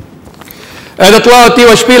هذا طلع أوتي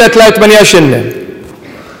وشبيلة 3 شنة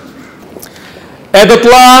هذا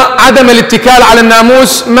طلع عدم الاتكال على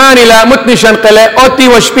الناموس ماني لا متني شنقة لا أوتي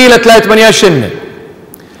وشبيلة 3 شنة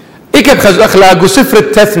إيكب خز أخلاق وسفر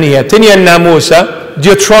التثنية تنيا الناموسة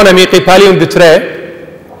ديوترونومي قباليون دتري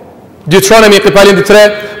ديوترونومي قباليون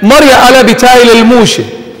دتري مريا على بتايل الموشة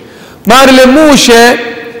مار الموشة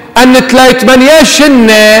أن 3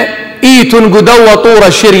 شنة إيتون قدوة طورة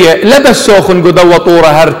شرية لبس سوخن قدوة طورة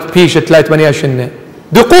هرت بيش 3 شنة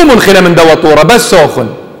دقوم خنا من دوة طورة بس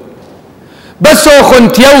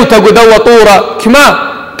سوخن تيوتا قدوة طورة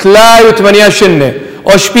كما 3 شنة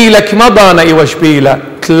وشبيلة كما ضانا إيوة شبيلة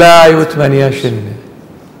 3 شنة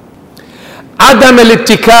عدم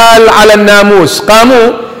الاتكال على الناموس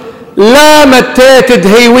قاموا لا متيت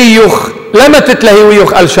هيويخ لما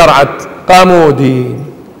تتلهيويخ الشرعت قاموا دي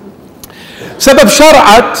سبب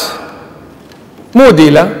شرعت مو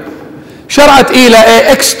ديلا شرعت إلى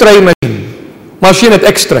اكستراي ماشينة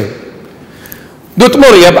اكستراي دوت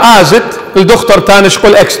مريا بآزت الدكتور تانش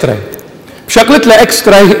قل اكستراي بشكلت له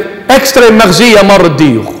اكستراي مغزية مر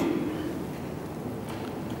الديوخ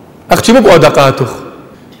اختي مو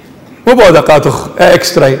بأودقاتخ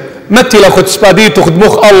اكستراي متي لأخذ سباديتخ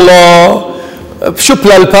دمخ الله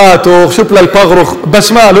شبل الباتوخ شبل البغرخ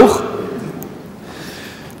بس مالوخ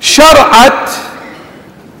شرعت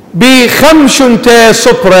بخمشنتي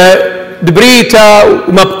صبرة دبريتا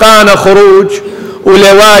ومبقانا خروج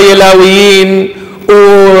ولواي لاويين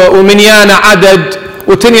ومنيانا عدد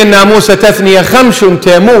وتنيا الناموسة تثنية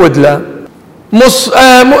 5 مودلا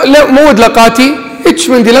مودلا قاتي اتش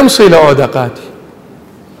من دي لمصيلة عودة قاتي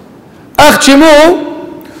اختي مو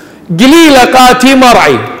قليلة قاتي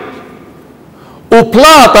مرعي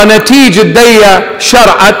وبلاطة نتيجة دية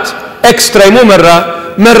شرعت اكسترا مو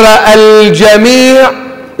مرة الجميع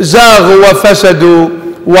زاغوا وفسدوا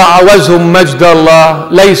وعوزهم مجد الله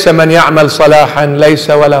ليس من يعمل صلاحا ليس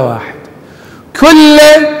ولا واحد كل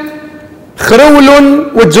خرول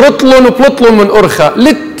وجرطلن وبلطلن من أرخى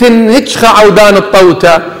لتن هتشخى عودان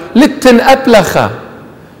الطوتة لتن أبلخى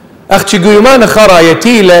أختي قيمان خرا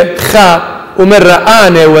يتيلة خا ومرة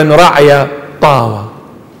آنة ونرعية طاوة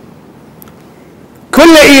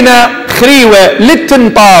كل إينا خريوة لتن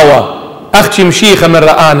طاوة أختي مشيخة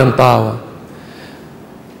مرة آن طاوة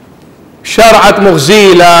شرعت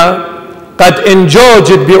مغزيلة قد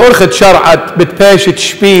انجوجت بأرخة شرعت بتباشت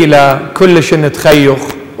شبيلة كل شن تخيخ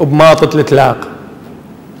وبماطة الاتلاق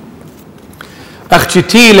أختي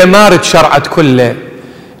تيلة مارت شرعت كله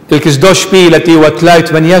الكسدو شبيلتي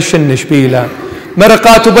وتلايت من يشن شبيلة مرة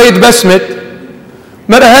قاتو بيد بسمت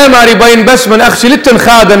مرة هاي ماري بين بسمن أختي لتن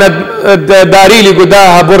خادنا داريلي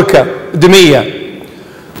قداها بركة دمية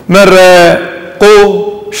مرة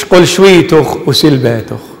قو شقل شويتخ وسيل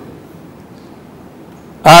بيتخ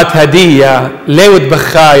آت هدية ليوت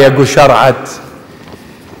بخاية قو شرعت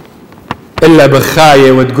إلا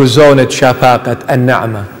بخاية وتقزونة شفاقة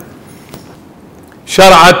النعمة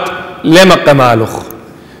شرعت لما قمالخ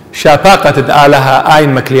شفاقة تدآلها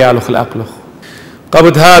آين مكليالخ الأقلخ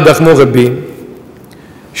قبض هذا مغبين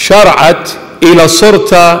شرعت إلى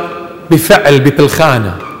صرت بفعل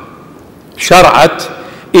ببلخانة شرعت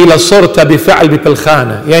إلى صرت بفعل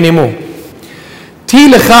ببلخانة يعني مو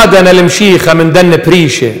تيل خادنا المشيخة من دن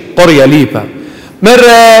بريشة قرية ليبا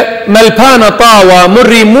مرة ملبانة طاوة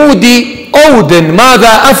مري مودي أودن ماذا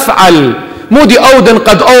أفعل مودي أودن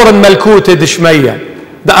قد أورن ملكوت دشمية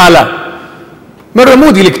دآلا مرة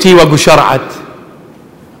مودي لكتيوة شرعت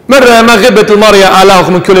مرة ما غبت المريا آلاوخ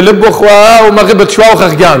من كل لبخ وما غبت شواوخ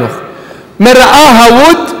أخجانوخ مرة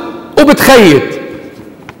ود وبتخيط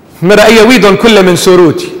مرة أي ويدون كل من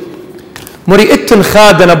سروتي مري اتن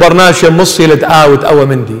خادنا برناشة مصي لدآود أو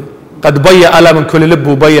مندي قد بيا ألا من كل لب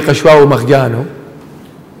وبيا قشواو مخجانو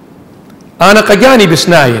أنا قجاني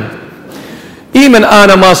بسناين إيمن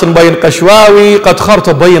أنا ماصن بين قشواوي قد خرط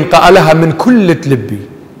بين قالها من كل تلبي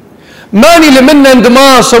ماني لمنا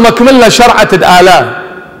اندماص ومكملنا شرعة آلاء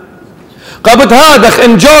قبض هادخ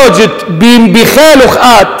ان جوجت بخالخ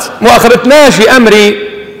آت مؤخرتناش أمري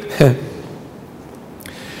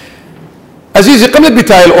عزيزي قمت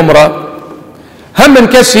بتاعي الأمرة هم من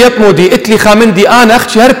كسي يطمودي اتلي خامندي أنا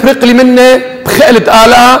أختي هر برقلي منه بخالة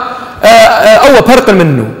آلاء أو برقل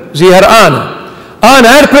منه زي هر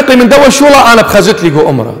أنا هر برقلي من دول شولا أنا بخزت لي جو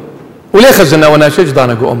أمرة وليه خزنا وانا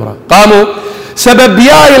شجدانا جو أمرة قاموا سبب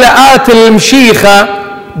ياي لآت المشيخة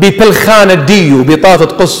ببلخانة ديو بطاطة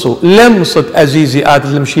قصو لمصت عزيزي آت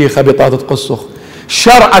المشيخة بطاطة قصو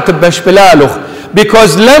شرعت بشبلالوخ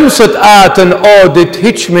بيكوز لمصت آتن أودت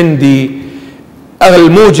هيتش مندي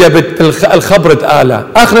الموجبة الخبرة آلة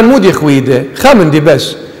آخر المودي خويدة خامندي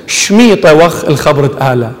بس شميطة وخ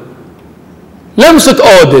الخبرة آلة لمصت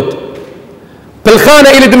أودت بلخانة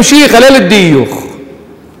إلى دمشيخة للديوخ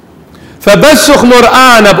فبس خمر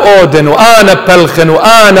أنا بأودن وأنا ببلخن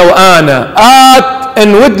وأنا آت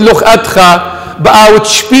إن ودلخ أدخى بقاوت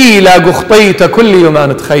شبيلة قخطيته كل يوم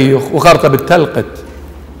أنا تخيخ وخرطة بالتلقت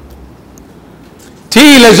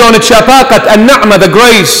تيلة زونة شباقة النعمة the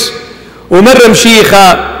grace ومر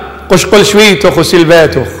مشيخة قشقل شويتخ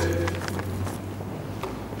وسلباتخ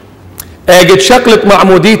اجد شقلت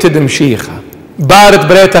معمودية دمشيخة بارت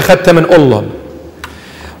بريتها خدتها من الله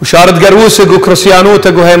وشارت قروسق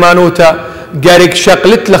وكرسيانوتق وهيمانوتا قارق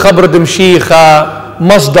شقلت لخبر دمشيخة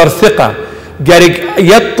مصدر ثقة قارق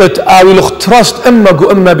يطت آوي لخترست أمك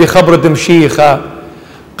وأمة بخبر دمشيخة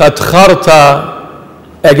قد خرطة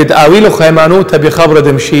أجد آوي لخ هيمانوتا بخبر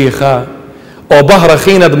دمشيخة وبهر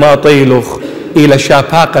خيند ما طيلخ إلى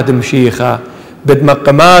شاباقة دمشيخة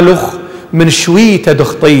بدمقمالخ من شويته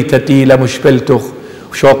دخطيته تيلة مشبلتخ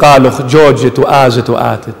وشوقالخ جوجت وآزت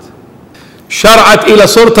وآتت شرعت إلى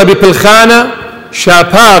صرت ببلخانة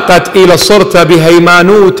شاباقت إلى صرت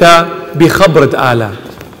بهيمانوتة بخبرة آلاء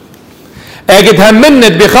اجد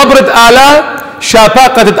همنت بخبرة آلاء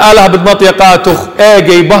شاباقت آلها بدمطيقاتخ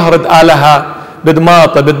اجي بهرت آلها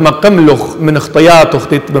بدماطة بدمقملخ من اختياطخ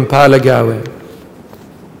تتبن بالقاوي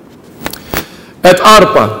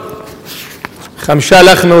اتأربا خمشا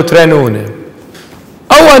لخن وترنونة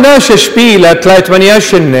أو ناشا شبيلة تلايت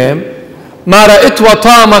منياش النام ما رأيت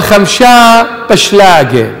وطامة خمشا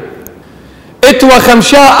قشلاقة اتوى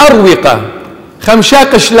خمشا أروقة خمشا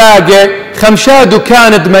قشلاقة خمشا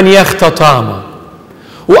دكاند من يخت طامة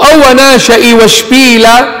وأو ناشا إيوى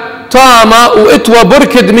شبيلة طامة واتوى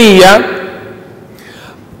بركد مية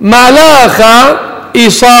مالاخا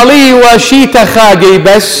إيصالي وشيتا خاقي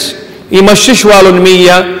بس يمشش والون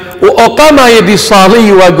مية وأقاما يدي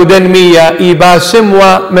صالي وقدن مية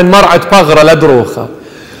يباسموا من مرعة بغرة لدروخة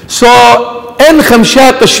ان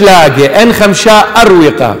خمشا قشلاقة ان خمشا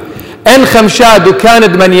أروقة ان خمشا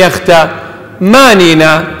دكاند من يختا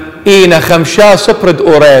مانينا إينا خمشا صبرد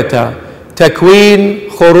أوريتا تكوين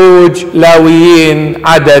خروج لاويين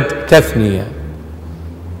عدد تثنية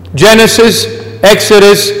Genesis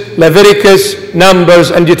Exodus Leviticus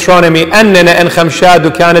Numbers and Deuteronomy أننا ان خمشا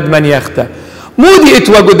دكاند من يختا مودي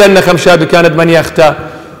اتوى قدنا خمشا دكاند من يختا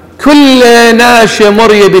كل ناشة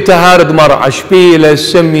مرية بتهارد مرعى شبيلة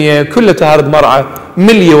سمية كل تهارد مرعى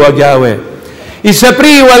ملي وقاوة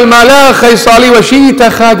يسبري والملاخة يصالي وشيتا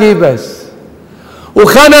خاقي بس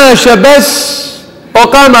وخناشة بس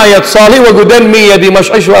وقاما يتصالي وقدن مية دي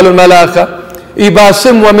مشعش والملاخة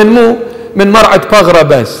يباسم ومن من مرعى بغرة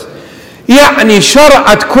بس يعني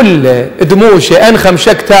شرعت كل دموشة ان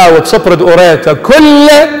خمشكتا وتصبرد أوريتا كل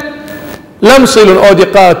لمصل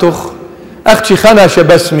أوديقاتخ أختي خناشة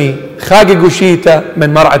بسمي خاقي قشيتا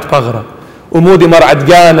من مرعة بغرة ومودي مرعة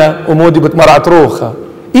جانا ومودي بتمرعة روخة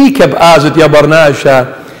إيكب آزت يا برناشا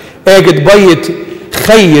اجد بيت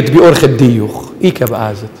خيد بأرخ الديوخ إيكب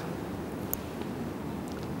آزت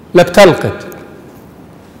لبتلقت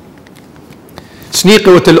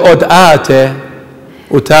سنيقي وتلقود آته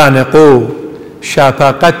وتانقو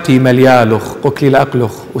شاباقتي مليالخ قكلي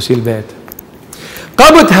الأقلخ وسيلبيت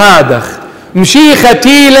قبت هادخ مشيخة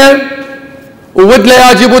تيلة وودلا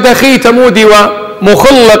ياجبو دخي تمودي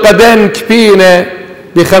ومخلقة دين كبينة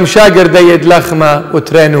بخمشا قرديد لخمة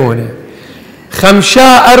وترينونة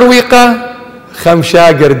خمشا أروقة خمشا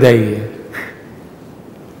قردية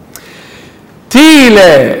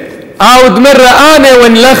تيلة عود مرة أنا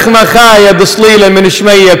ونلخمة خاية صليلة من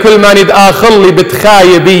شمية كل ما ند آخلي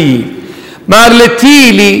بتخاية بي مار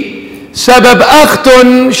لتيلي سبب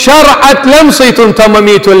أختن شرعت لمصيت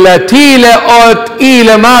تمميت ولا تيلة أوت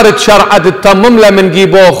إيلة مارت شرعت التمم من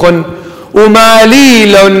جيبوخن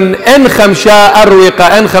وماليل إن خمشا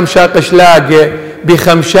أروقة إن خمشا قشلاقة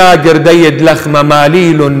بخمشا قرديد لخمة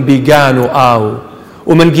ماليل بيقانو آو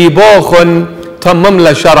ومن جيبوخن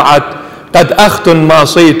تمم شرعت قد أختن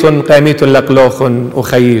ماصيت قيميت لقلوخ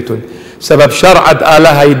وخييت سبب شرعت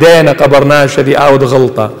آلها يدينا قبرناش دي أود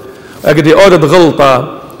غلطة أقدي أود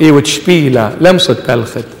غلطة إيوت شبيلة لمست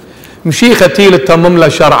بلخت مشيخة تيل التمم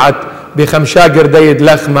شرعت بخمشا قرديد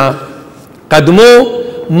لخمة قدمو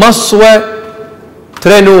مصوى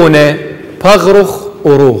ترنونة بغرخ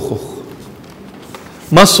وروخخ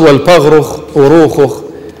مصوى البغرخ وروخخ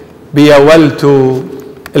بيولتو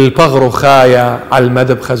البغرخايا على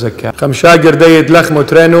المدب خزكا خمشا قرديد لخمة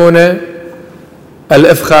ترنونة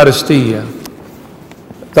الإفخارستية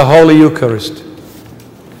the Holy Eucharist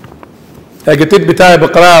اجتت بتاعي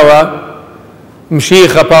بقراوة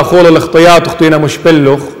مشيخة باخول الاخطيات اختينا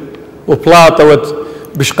مشبلخ وبلاطة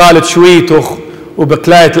بشقالة شويتخ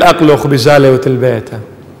وبقلاية الأقلخ بزالة البيتة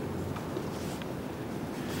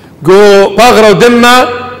قو بغرة ودمة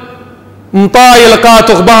مطاي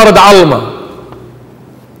لقاتخ بهرد علمة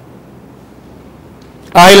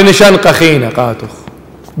هاي لنشان قخينة قاتخ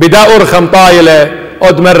بدا أرخى مطايلة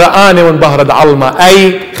قد مرة آني ونبهرد علمة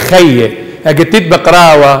أي خية اجتت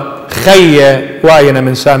بقراوة خية واينة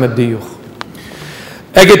من سام الديوخ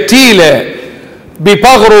اجتيلة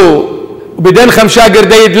ببغرو وبدن خمشا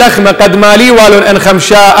قرديد لخمة قد مالي والون ان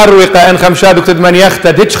خمشا أروقة ان خمشا دكتد من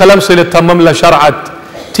يختد هيتش خلمصي للتمم له شرعت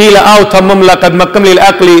تيلة او تمم له قد مقم لي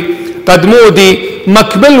الأقلي قد مودي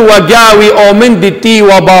مكمل وقاوي او من دي تي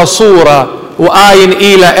وباصورة وآين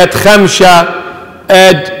إيلة اد خمشا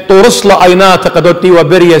اد طرسل اينات قد تي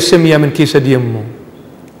وبرية سمية من كيس ديمو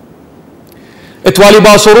اتوالي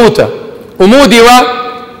باصروته ومودي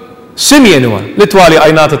وسمينوا لتوالي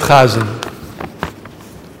اينات تخازن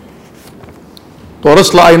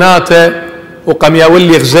طرسل ايناته وقم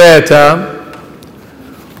يولي غزيته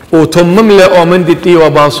وتمم له اومندي تي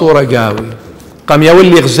وباصورة قاوي قم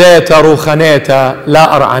يولي غزيته روخانيته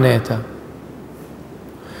لا ارعنيته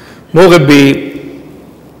مغبي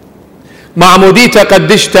معموديته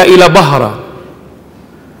قدشت الى بهرة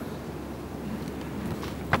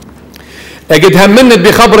اجد همنت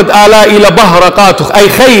بخبرة آلاء الى بهرة قاتخ اي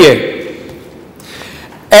خيه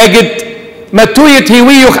اجد متويت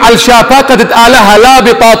هيويخ على الشاباقة تتآلها لا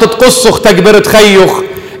بطاطة قصخ تكبرت خيخ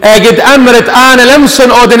اجد امرت انا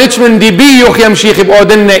لمسن اودنش من دي بيوخ يمشيخ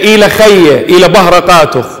بأودن الى خيه الى بهرة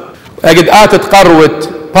قاتخ اجد اتت قروت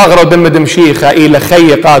بغرة دم دمشيخة الى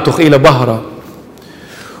خيه قاتخ الى بهرة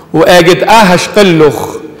واجد اهش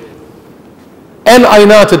قلخ ان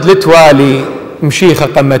اينات لتوالي مشيخة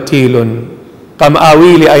قمتيل قم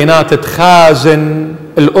آويلي اينات خازن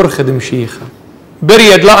الارخد مشيخة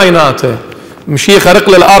بريد لا ايناته مشيخة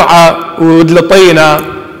رقل الارعى ودلطينة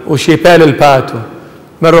وشيبال الباتو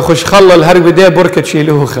مرة خش خلى الهرب دي بركة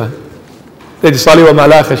شيلوخة تدي صالي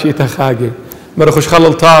وملاخة شيتا خاقي مرة خش خلى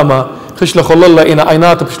الطامة خش لخل الله إنا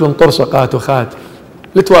اينات بشلون طرصة قاتو خات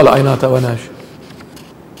لتوالا ايناته وناش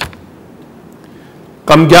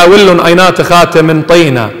قم قاولن اينات خاتم من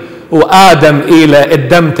طينة وآدم إلى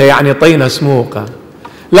الدمتة يعني طينة سموقة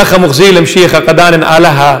لخ مغزيل مشيخة قدان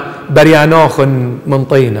آلها بريانوخ من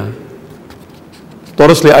طينة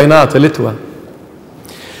طرس لي اينات لتوى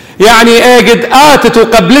يعني اجد آتت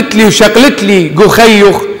وقبلت لي وشقلت لي قو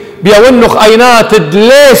خيخ بيونخ اينات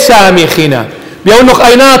ليه سامي خنا بيونخ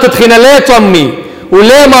اينات خنا ليه طمي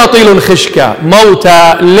وليه ما طيلن خشكة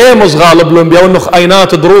موتى ليه مصغالبلن بيونخ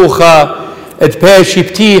اينات دروخة ادباشي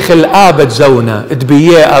بتيخ الآبد زونة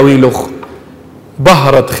ادبيه اويلخ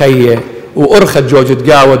بهرت خيه وارخت جوج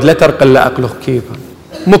تقاود لا ترقل لأقلخ كيفا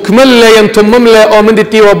مكملة ينتمم له او من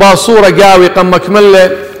دي وباصورة قاوي قم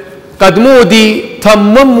مكملة قد مودي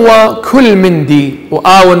تمم وكل من دي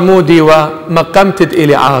وآون مودي ومقمتد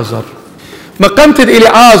إلي عازر مقمتد إلي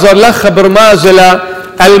عازر لخ برمازلة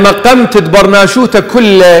المقمتد برناشوته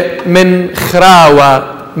كله من خراوة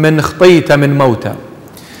من خطيته من موته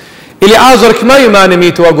إلي عازر كما يماني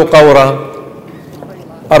ميت وقو قورة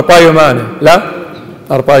أربا يماني لا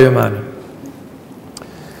أربا يماني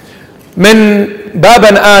من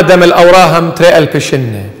بابا آدم الأوراهم تري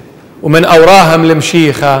البشنة ومن أوراهم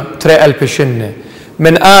لمشيخة تري البشنة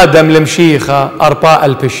من آدم لمشيخة أربا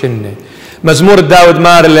البشنة مزمور داود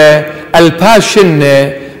مارلة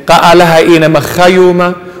الباشنة قالها إينا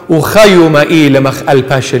مخيومة وخيومة إيلا مخ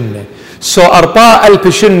الباشنة سو أربا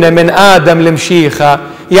البشنة من آدم لمشيخة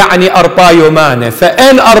يعني أربايو مانه،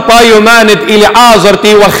 فإن أربايو ماند إلي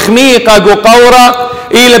عازرتي وخميقة قورة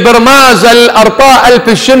إلى برماز الأرطاء ألف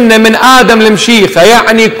الشنة من آدم المشيخة،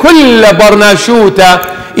 يعني كل برناشوتة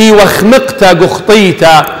إي وخمقتا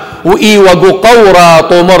قخطيتا وإي وقورة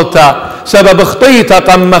طومرتا سبب خطيتا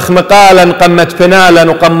قم مخمقالا قم متفنالا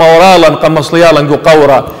وقم ورالا قم صليالا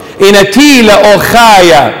قورة إن تيلة أو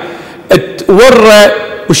خايا ور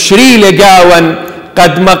وشريلة قاون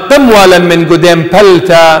قد مقمولا من قدام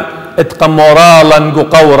بلتا اتقمورالا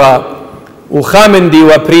قورة وخامن دي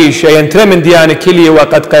وبريشة ينترمن ديان كلي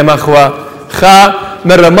وقد قيمخوا خا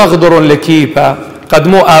مر مغدر لكيبا قد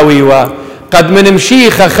مو آويوا قد من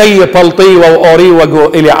مشيخة خي بلطيوة وأوريوة قو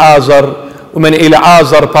إلي عازر ومن إلي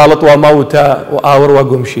عازر بالطوة موتا وآوروا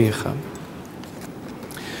قو مشيخة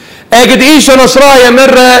اجد ايشا نصرايا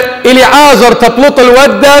مرة إلي عازر تطلط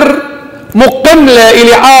الودر مقملة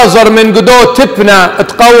إلي عازر من قدو تبنى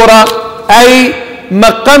تقورة أي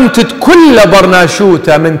مقمت كل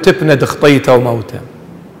برناشوتة من تبنى دخطيته وموته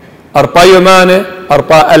أربا يمانة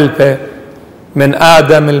أربا ألفة من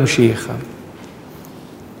آدم المشيخة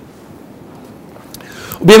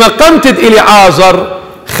وبمقمت إلي عازر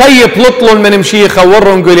خيب لطل من مشيخة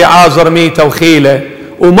ورن قولي عازر ميتة وخيلة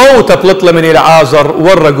وموتة بلطل من إلي عازر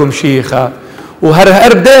ورقوا مشيخة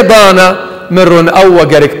وهرهر ديبانا مرن أوى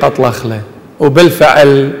قريك قطلخله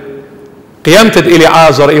وبالفعل قيمتد إلي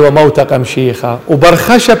عازر إيوه موتق مشيخة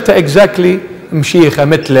وبرخشبت اكزاكلي مشيخة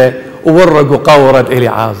مثله وورقوا قورد إلي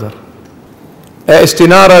عازر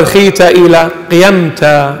استنارة الخيتة إلى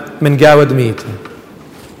قيمته من قاود ميته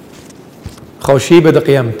خوشي بدا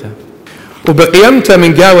قيمته وبقيمته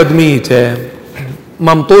من قاود ميته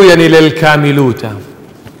ممطويني للكاملوته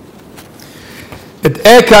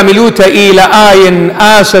كاملوته إلى آين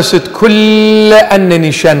آسست كل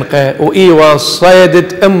أنني شنقة وإيوة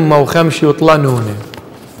صيدت أمه وخمشي وطلانونه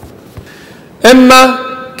إما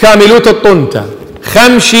كاملوته الطنطة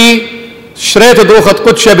خمشي شريت دروخة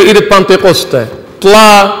قدشة بإيدة بنطيقسته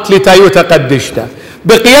طلا تلتايوته قدشته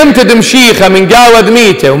بقيمت دمشيخة من قاود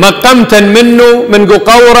ميته ومقمتا منه من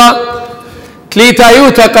قورة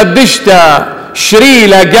تلتايوته قدشته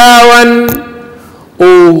شريلة قاون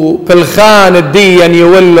وبالخان الدين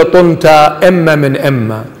يول طنتا إما من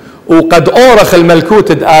إما وقد أورخ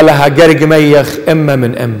الملكوت آلها قرق ميخ إما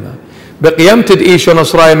من إما بقيمت إيشو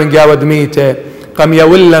نصراي من قاود ميته قم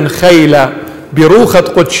يولن خيلة بروخة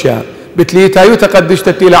قدشة بتليتايوتا قدشت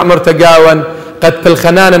تيل عمر تقاون قد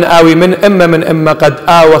بالخنان آوي من إما قد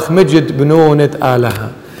آوخ مجد بنونة آلها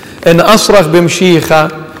إن أصرخ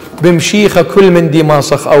بمشيخة كل من دي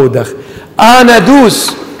ماصخ أودخ أنا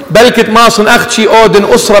دوس بلكت ماصن أختشي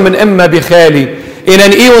أودن أسرة من إما بخالي إن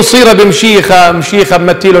إيون صيرة مشيخة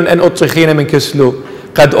بمتيل أن أطخين من كسلو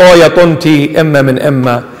قد أويا طنتي إما من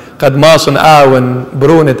إما قد ماصن آون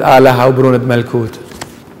برونة آلها وبرونة ملكوت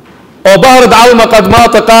وبهرد علمة قد ما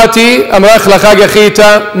تقاتي أم أخلا خاقة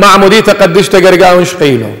خيتا معموديتا قدشتا قرقاون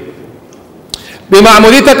شقيلو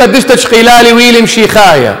بمعموديتا قدشتا شقيلالي ويلي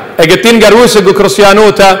مشيخايا اجتين قروسك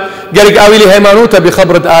وكرسيانوتا قرقاويلي هيمانوتا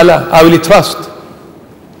بخبرة آلا أويلي تراست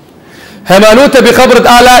همانوته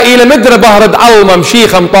بخبرة آلاء إلى مدر بهرد علمة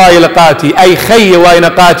مشيخة مطاي لقاتي أي خي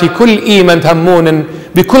وينقاتي كل إيمن همون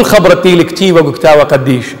بكل خبرتي لكتيبة وكتاوة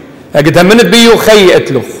قديش أجد همنت بيو خي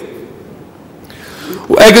أتلخ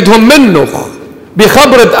وأجدهم منخ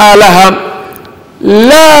بخبرة آلها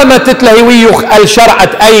لا ما تتلهي ويخ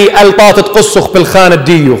الشرعت أي الطاطت قصخ بالخانة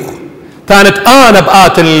ديوخ كانت أنا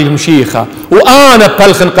بآتن المشيخة وأنا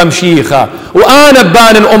ببلخن قمشيخة وأنا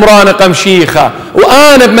ببان أمران قمشيخة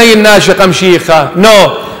وأنا بمين ناشي قمشيخة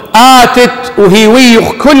آتت وهي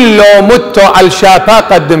ويخ كله متو على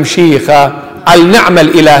الشافاقة دمشيخة على النعمة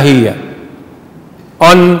الإلهية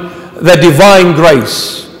on the divine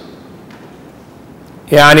grace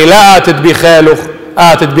يعني لا آتت بخالخ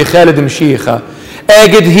آتت بخالد مشيخة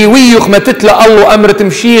أجد هي ويخ ما تتلى الله أمرت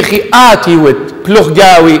مشيخي آتي ود بلوخ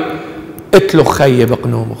جاوي اتلخ خي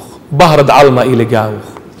بقنومخ بهرد علمة إلى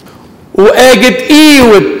جاوخ وأجد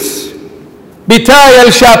إيوت بتايا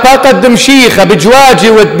الشافاقة دمشيخة بجواجي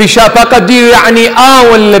ود بشافاقة دي يعني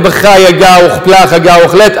آول بخايا جاوخ بلاخة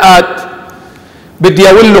جاوخ لتقات بدي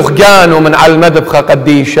أولخ جانو من على المدبخة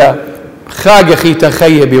قديشة خاقة خيتا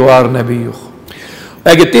خي بوار نبيوخ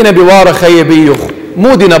أجدتين بوار خي بيوخ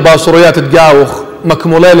مودنا باصريات تجاوخ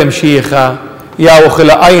مكمولة مشيخة ياوخ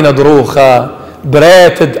لأين دروخة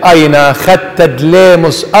بريتد أين ختد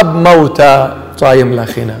ليمس أب موتا صايم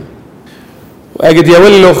لخنا وأجد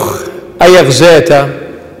يولخ أي غزيته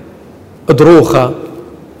دروخة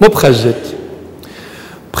مو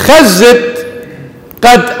بخزت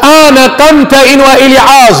قد أنا قمت إن وإلي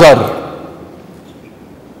عازر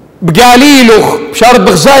بقاليلوخ بشارة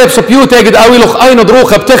بغزاية بصبيوته قد اويلوخ اين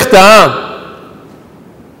دروخة بتختها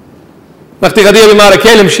مختي غدية بمارك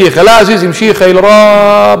يا المشيخة لا عزيزي مشيخة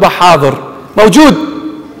الرابع حاضر موجود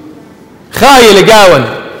خايل قاون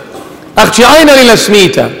اختي اين لنا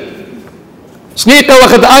سميته سنيته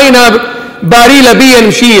واخد اين باريلة بي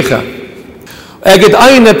المشيخة اجد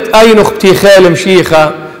اينخ بتي خال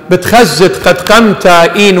مشيخة بتخزت قد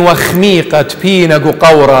قمتا إين وخميقة بينا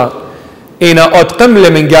قورة إن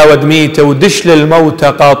أتقمل من قاود ميته ودشل الموت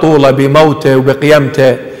قاطولة بموته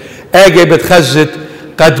وبقيمته أجي بتخزت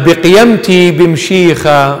قد بقيمتي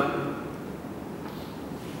بمشيخة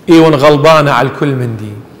إيون غلبانة على الكل من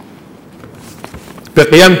دي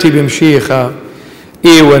بقيمتي بمشيخة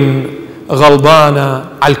إيون غلبانة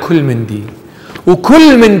على الكل من دي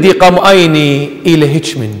وكل من دي قم أيني إلى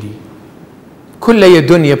هيتش من دي كل يا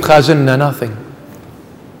دنيا بخازننا nothing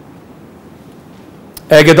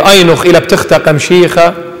أجد أينخ إلى بتختق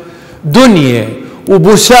مشيخة دنيا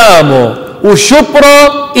وبسامه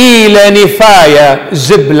وشبرة إلى نفاية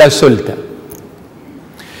زبلة سلطة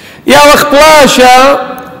يا وقت لاشا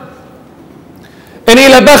إن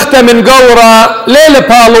إلى بختة من قورة ليلة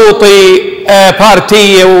بالوطي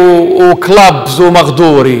بارتية وكلابز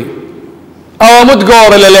ومغدوري أو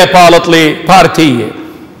متقور اللي بالط لي بارتية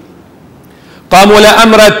قاموا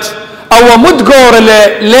لأمرت أو متقور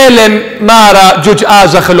ليلة مارا جوج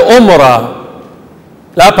آزخ الأمرة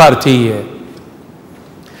لا بارتية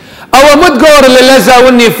أو متقور اللي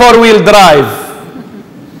لزاوني فور ويل درايف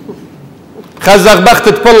خزق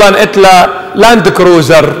بختت بلان اتلا لاند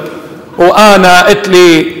كروزر وأنا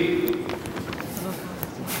اتلي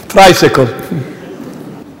ترايسيكل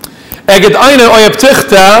اجد أين أو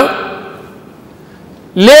بتختا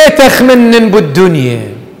ليه تخمنن بالدنيا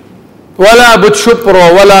ولا بد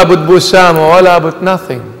شبره ولا بد بسامه ولا بد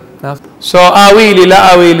nothing so آويلي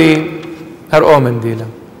لا آويلي هرقو من ديلا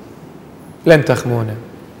لن تخمونه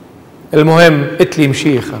المهم اتلي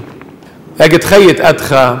مشيخة اجد خيت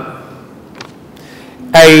أدخى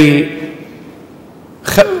أي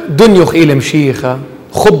دنيخ إلى مشيخة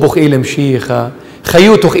خبخ إلى مشيخة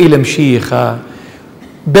خيوتخ إلى مشيخة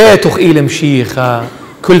بيتخ إلى مشيخة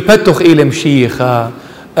كلبتخ إلى مشيخة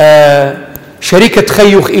شركة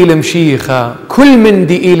خيوخ إلى مشيخة كل من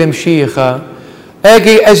دي إلى مشيخة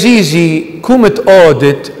أجي أزيزي كومت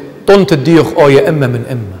أودت طنت الديوخ أو يا إما من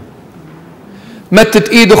إما متت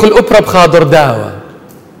إيدخ الأبرة بخاضر داوة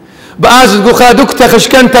بآزد قو خادوكتا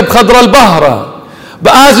خشكنتا بخضر البهرة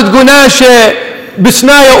بآزد قو ناشة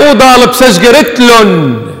بسنايا أوضال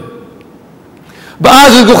بسزقرتلن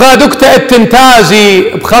بآزد قو خادوكتا التنتازي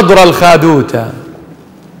بخضر الخادوتا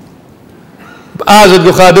بآزد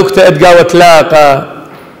قو خادوكتا اتقاوة تلاقى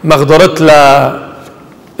مغضرت لا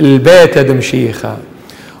البيت دمشيخة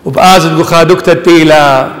وبآزد قو خادوكتا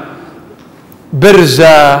التيلا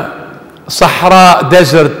برزة صحراء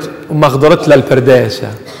دزرت ومغضرت لا البرديسة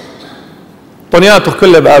طنياته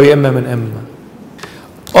كلها بقاوي إما من إما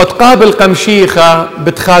وتقابل قمشيخة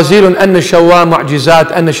بتخازيلن أن شوا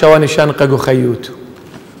معجزات أن شوا نشانقق وخيوت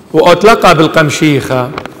وأتلقى بالقمشيخة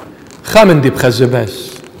خامن دي بخزي بس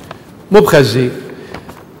مو بخزي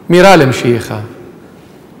ميرال مشيخة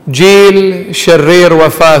جيل شرير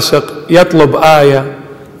وفاسق يطلب آية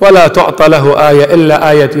ولا تعطى له آية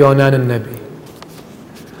إلا آية يونان النبي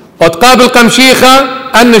وتقابل قمشيخة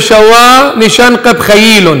أن شوا نشانقب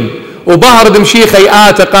خييل وبهر دمشيخة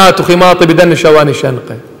يآتقات وخماطي بدن شوا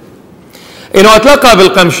نشانقب إنه أتلقى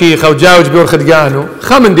بالقمشيخة وجاوج بورخدقانو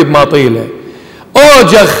خمن دي بماطيلة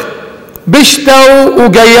أوجخ بشتو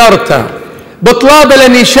وقيرته بطلاب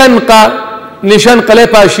لنشنقة نشنقة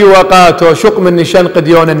لباشي وقاته شق من نشنقة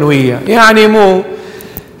ديونا نوية يعني مو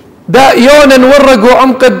دا يونا نورقوا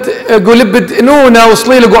عمقد قلبد نونا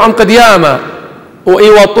وصليلقوا عمقد ياما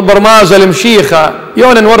وإيوة طبر مازل مشيخة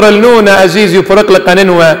يونا نور النونا أزيزي وفرق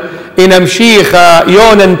لقننوة إن مشيخة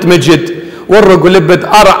يونا نتمجد ورقوا لبد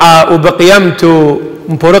أرعى وبقيمته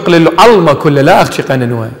مفرق للعلمة كل لا أخشي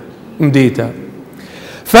قننوة مديتا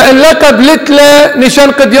فإن لقب لتله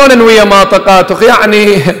نشنق ديونا ويا ماطقاتك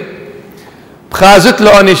يعني بخازت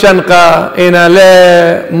له نشنقة إنا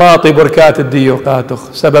لا ماطي بركات الديوقاتك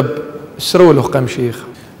سبب سرولخ قمشيخ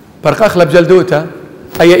برق أخلب جلدوتا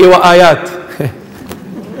أي إيوة آيات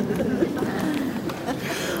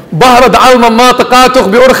بهرد علما ماطقاتك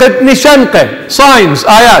بأرخد نشنقة ساينز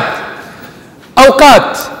آيات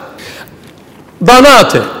أوقات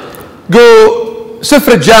ضاناته جو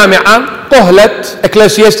سفر الجامعة قهلت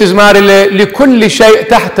اكلاسيستيز ماري لكل شيء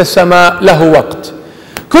تحت السماء له وقت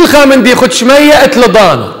كل خامن دي خد شمية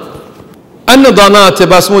اتلضانة أن ضانات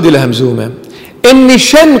باسمودي لهمزومة إن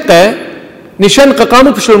نشنقة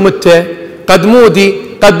قاموا بشو المتة قد مودي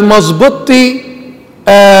قد مزبطي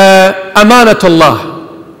أمانة الله.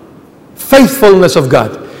 Faithfulness of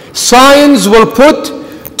God. Signs were put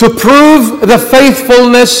to prove the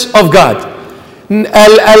faithfulness of God.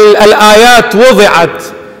 الآيات وضعت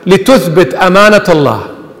لتثبت أمانة الله.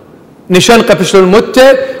 نشان قبشل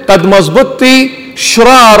المتة قد مزبطي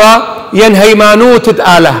شرارة ينهي مانوت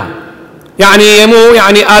آلها. يعني يمو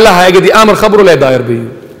يعني آلها يقدي آمر خبره لا داير بيه.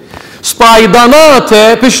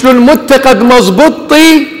 سبايداناته بشل المتة قد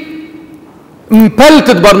مزبطي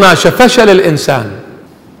مبلتت برناشة فشل الإنسان.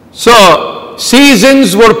 So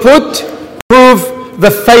seasons were put to prove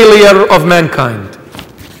the failure of mankind.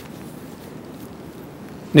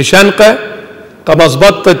 نشانقة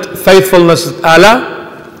قمزبطت faithfulness آله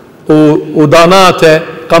وداناته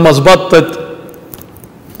قمزبطت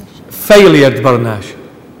failure برناش.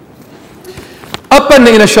 أبن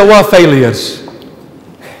إن شوا failures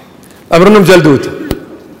أمرنهم جلدوته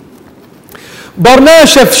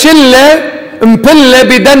برناشة فشلة مبلة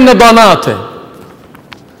بدن ضاناته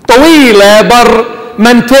طويلة بر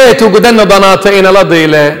منتيت وقدن ضاناته إن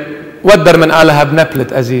لضيلة ودر من آلها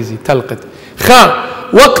بنبلت أزيزي تلقت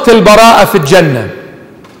وقت البراءة في الجنة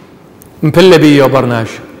مبلة بيو برناش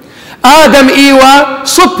آدم إيوة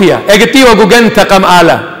صبية قلت إيوة قوغنت قم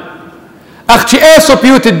آلة أختي إيه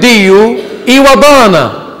صبيوت الديو إيوة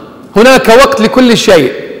ضانا هناك وقت لكل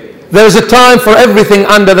شيء. There is a time for everything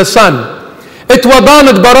under the sun.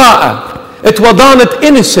 اتوضانت براءة اتوضانت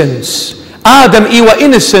innocence. آدم إيوة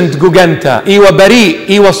innocent قوغنتا إيوة بريء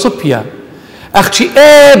إيوة صبية أختي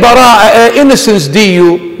إيه براءة إيه innocence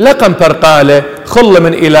ديو لقم برقالة خل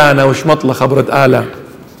من إلانا وش مطلع خبرت آلة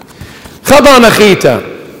خضان خيتا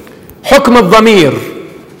حكم الضمير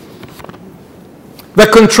the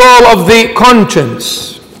control of the conscience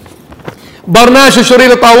برناش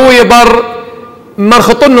شريل طاوية بر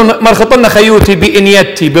مرخطن خيوتي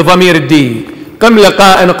بإنيتي بضمير الدي قم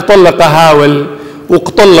لقاء اقطلق هاول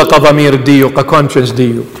وقطلق ضمير الديو ككونشنس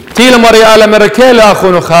ديو تيل مري آلة مركيلة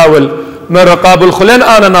أخون خاول من رقاب الخلين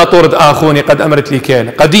أنا ناطورد آخوني قد أمرت لي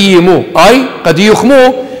كيلة قد يمو أي قد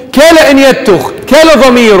يخمو كيلة إنيتوخ كيلة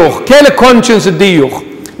ضميروخ كيلة كونشنس الديوخ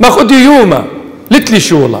ما خد يوما لتلي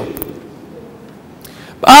شولا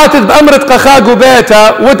آتت بأمرت قخاق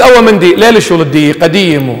وبيتا ود أول من دي ليلة شول الدي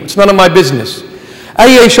قديمو it's none of my business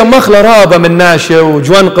أي شمخ لرابة من ناشة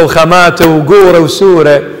وجوانقة وخاماتة وقورة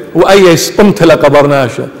وسورة وأي صمت لك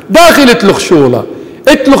برناشة داخل اتلخ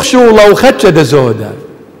شولة وخدشة دزودة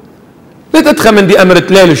لا تدخل من دي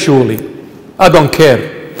أمرت ليلة شولي I don't care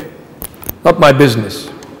not my business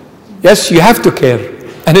yes you have to care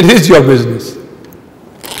and it is your business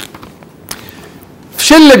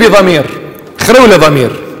فشل بضمير خرولة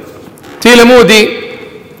ضمير تيلمودي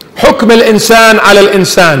حكم الإنسان على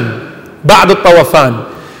الإنسان بعد الطوفان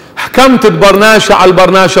حكمت برناشة على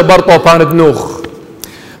البرناشة برطو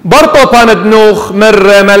بان دنوخ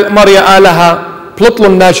مريا آلها بلطلو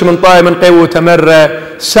الناش من طاي من قيوته مرة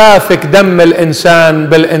سافك دم الإنسان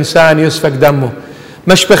بالإنسان يسفك دمه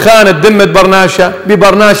مشبخان الدم برناشة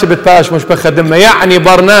ببرناشة بتباش مشبخة دمه يعني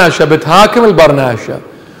برناشة بتهاكم البرناشة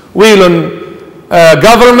ويلن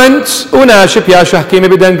governments وناشب يا حكيمة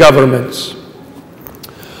بدن governments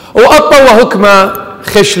وأطوى حكمة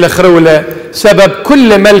خشلة خرولة سبب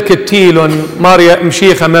كل ملكة تيلون ماريا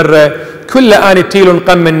مشيخة مرة كل آن تيلون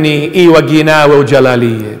قمني إي وجيناوة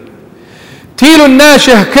وجلالية تيلون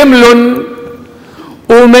ناشه كملون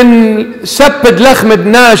ومن سبد لخمد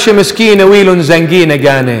ناشه مسكينة ويلون زنقينة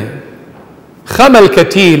قانة خمل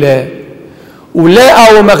كتيلة ولا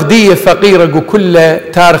أو مغدية فقيرة وكل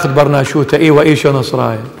تاريخ برناشوته إي وإيش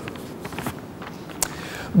نصرايا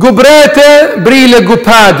قبريته بريلة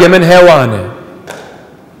قباقة من هيوانه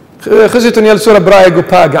خزيتون يلسورة براية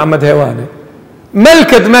قباقة عمد هيوانه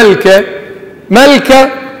ملكة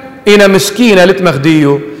إنا مسكينة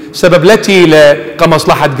لتمغديو سبب لا تيلة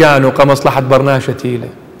كمصلحة قانو كمصلحة برناشة تيلة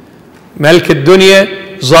ملك الدنيا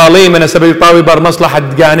ظالمنا سبب يطاوي بر مصلحة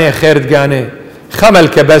قانيه خير قانيه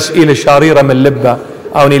خملك بس إلى شاريرة من لبة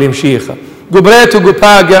أو نيلي مشيخة قبريتو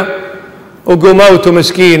قباقة وقموتو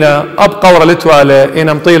مسكينة أب قورة لتوالة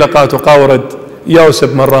إنا مطيلقات وقورد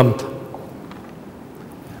يوسف من رمت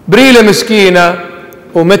بريلة مسكينة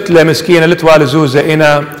ومثل مسكينة لتوالة زوزة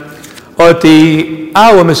إنا أوتي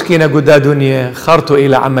آوة مسكينة قدا دنيا خرطوا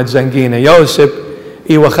إلى عمد زنقينة يوسف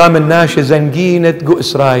إيوة خام الناشة زنقينة قو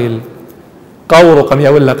إسرائيل قورو قم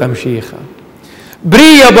يولا قم شيخة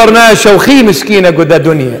برية برناشة وخي مسكينة قدا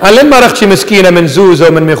دنيا أنا لما رختي مسكينة من زوزة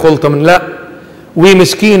ومن ميخولطة من لا وي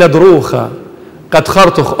مسكينة دروخة قد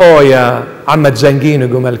خرطخ أويا عمد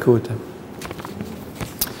زنقينة قو ملكوتة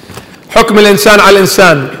حكم الإنسان على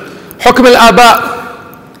الإنسان حكم الآباء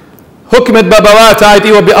حكمت بابوات عايد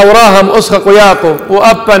إيوة بأوراهم أسخق وياقو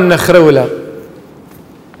وأبا نخرولة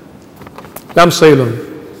لم صيلون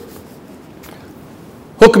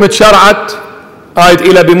حكمة شرعت آيت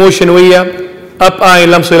إلى بموشن ويا أب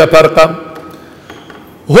آين لم صيلة فرقة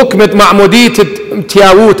حكمة معمودية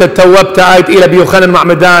تياوت التوبت آيت إلى بيوخان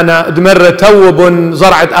معمدانا دمر توب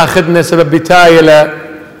زرعت آخذنا سبب بتايلة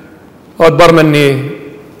وادبر مني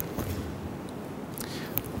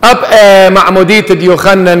أب معمودية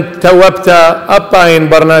ديوخان توبت أب آين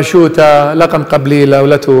برناشوتا لقم قبليلة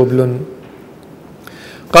ولا توبلن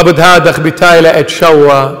قبض هادخ بتايلة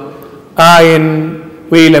اتشوى آين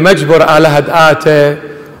وإلى مجبر آلهد آته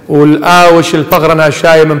والآوش الفغرنا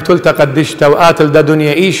شاي ممتلتا قدشتا وآتل دا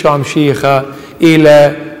دنيا إيشو عم شيخة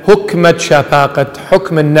إلى حكمة شفاقة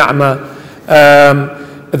حكم النعمة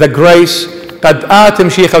the grace قد آتم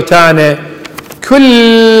شيخة وتاني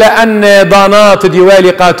كل أن ضانات ديوالي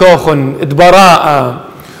قاتوخن اتبراءة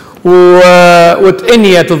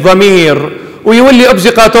وتأنية الضمير ويولي أبزي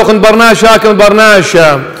قاتوخن برناشا كم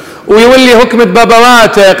برناشا ويولي حكمة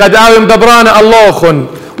بابواته قد آوم دبرانة اللوخن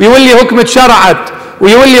ويولي حكمة شرعت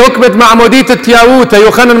ويولي حكمة معمودية التياوتة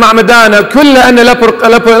يوخن معمدانا كل أن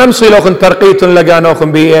لمصي لوخن ترقيت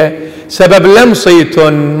لقانوخن بيه سبب لمصيت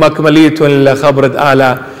مكمليت لخبرد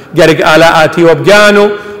آلا قرق آلا آتي وبجانو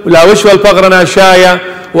ولا وشوى الفغرنا شاية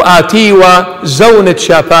وآتي وزونة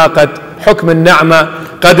شفاقة حكم النعمة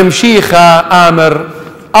قد مشيخة آمر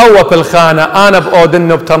أو في الخانة أنا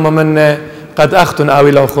بأودن بطم منه قد أختن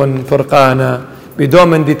آوي لوخن فرقانا بدون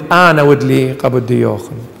من ديت أنا ودلي قبل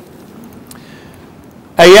ديوخن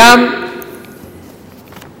أيام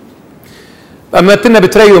أما تنا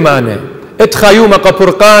بتريو مانا اتخايوما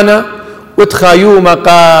قفرقانا واتخايوما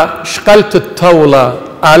قا شقلت الطولة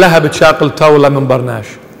آلها بتشاقل طولة من برناش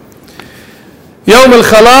يوم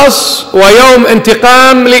الخلاص ويوم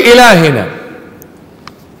انتقام لإلهنا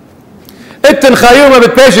اتن خايوما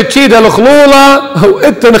بتبيش تشيد الخلولة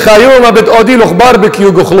واتن خايوما بتقودي الأخبار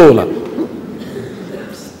بكيو خلولة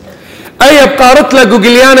أي بقارت لك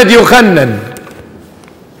وقليانا ديوخنن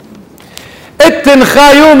اتن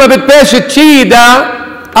خايوما بتبيش تشيدا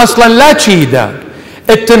أصلا لا تشيدا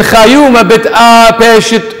اتن خايوما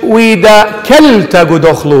بتبيش ويدا كلتا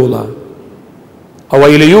قدو خلولة أو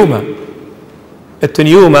إليوما اتن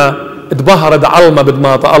يوما اتبهرد علمة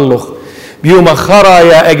بدما تألخ بيوما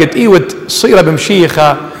خرايا اجت ايوت صيرة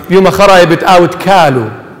بمشيخة بيوما خرايا بتقاوت كالو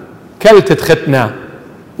كلتت ختنا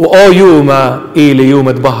وأو يوما إلي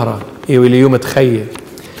يوم تبهرة إلي يوم تخيل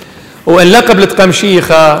وإن لقب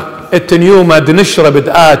لتقمشيخة اتن يوما دنشرة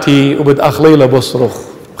بدآتي وبدأخليلة بصرخ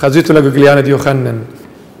خزيتو لقو قليانا ديوخنن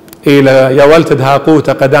إلى يا ولتد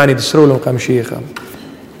هاقوتا قداني دسرولهم قمشيخة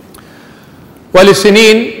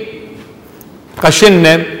ولسنين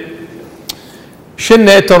قشنة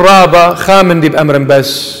شنة الرابة خامن دي بأمر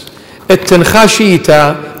بس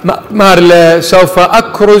التنخاشيتا مارلا سوف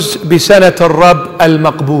أكرز بسنة الرب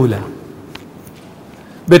المقبولة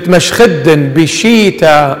بتمشخدن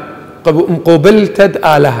بشيتا مقوبلتد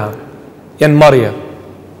آلها ين مريا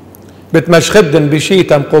بتمشخدن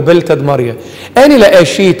بشيتا مقوبلتد مريا أني لا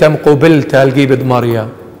شيتا مقوبلتا الجيبد مريا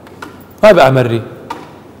ما بقى مري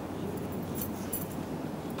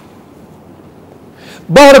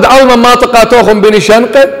بارد علما ما تقاتوخم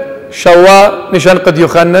بنشنقة شوا نشنقة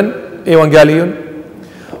يخنن ايوان قاليون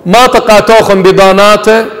ما تقاتوخم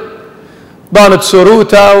بضاناته ضانت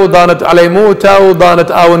سروتا وضانت عليموتا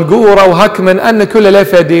وضانت آونقورة وهكمن أن كل لا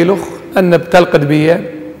فديلخ أن بتلقد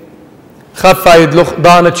بيه خفا يدلخ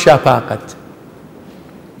ضانت شفاقة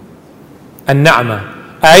النعمة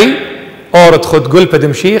أي أورد خد قلبة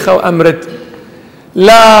دمشيخة وأمرت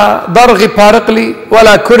لا ضرغي بارقلي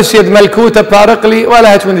ولا كرسي ملكوتة بارقلي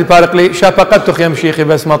ولا هتمندي بارقلي شفقتك يا مشيخي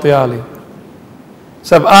بس مطيالي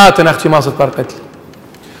سبقات نختي ماصد بارقتلي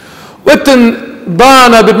وتن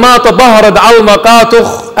ضانا بدماطة بهرد علما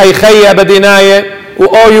قاتخ أي خيا بديناية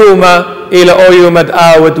وأويوما إلى أويوما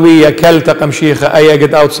دآود ويا كلتق مشيخة أي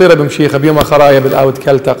قد أو تصير بمشيخة بيوما خرايا بدآود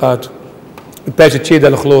كلتقات باش تشيد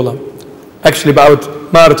الخلولة أكشلي بأود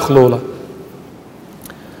مارد خلولة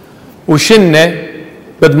وشنة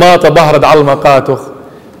بدماطة بهرد على المقاتخ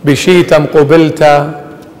بشيتا مقبلتا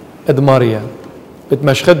ادماريا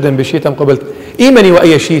بتمشخدن بشيتا مقبلتا ايمني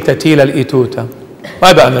وأي شيتا تيلا الإيتوتا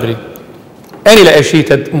ما بقى مري أني لا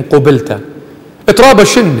شيتا مقبلتا اترابة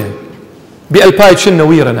شنة بألبايت شنة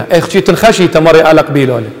ويرنا اخشي تنخشيتا مري على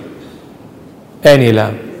قبيلولي أني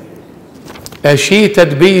لا أشيتا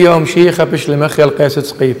دبيهم شيخة بش لمخي القيسة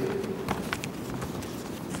سقيب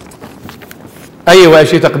أيوة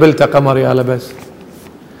أشيتا قبلتا قمري على بس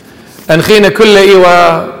أنخينا كل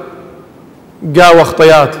إيوة قاوة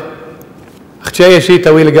خطيات اختي أي شيء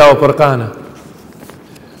تويل قاوة برقانة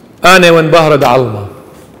أنا وانبهرد علمة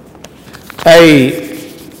أي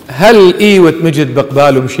هل ايوت مجد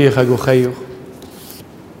بقباله مشيخة وخيخ؟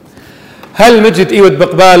 هل مجد ايوت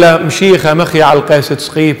بقباله مشيخة مخي على القيسة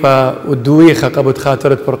سقيفة والدويخة قبض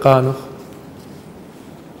خاطرة برقانه؟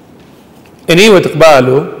 إن ايوت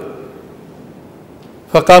قباله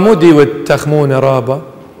فقاموا ديوت تخمون رابا،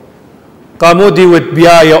 قاموا ديوت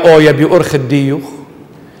بيايا اويا بأرخ الديوخ،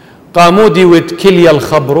 قاموا ديوت كليا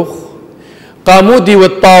الخبرخ، قاموا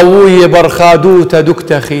ديوت طاوية برخادوتا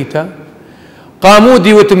دكتا خيتا، قاموا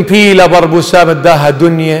ديوت مبيلة بربوسام الداها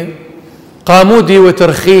دنيا، قاموا ديوت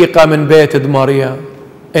رخيقة من بيت دماريا،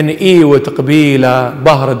 إن ايوت قبيلة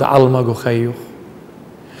بهرد علمق وخيوخ،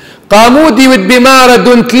 قاموا ديوت بمارة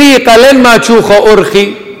دون تليقة لين ما تشوخه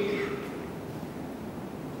أرخي،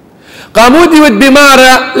 قامودي ود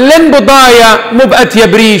بمارة لن بضايا مبقت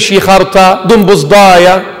يبريشي خرطة دم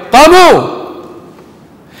بصدايا، قاموا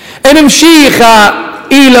ان مشيخة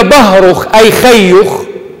إلى بهرخ أي خيخ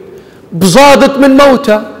بزادت من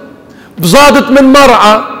موتى، بزادت من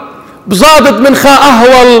مرعى، بزادت من خا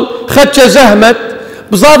أهول خدشة زهمت،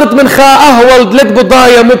 بزادت من خا أهول دلت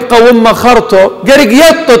بضايا مبقى وما خرطه، قرق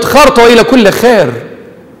يطت خرطه إلى كل خير،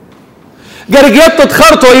 قرق يطت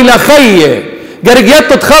خرطه إلى خيه، قرق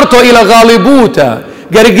يطت خرطه إلى غالبوتا،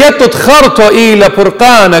 قرق يطت خرطه إلى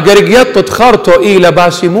برقانة، قرق يطت خرطه إلى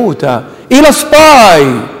باسموتا، إلى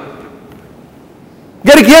سباي،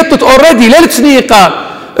 قرق يطت اوريدي ليلة سنيقة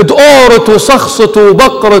دورت وصخصت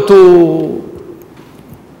وبقرت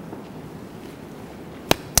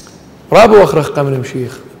راب واخرخ من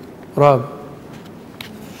مشيخ راب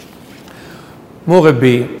مو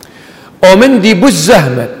غبي ومن دي بوز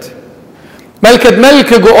زهمت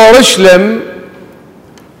ملكة أورشلم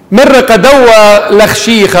مرة قدوة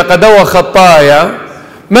لخشيخة قدوة خطايا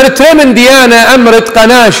مرت من ديانة أمرت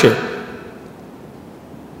قناشة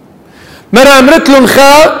مرة أمرت لهم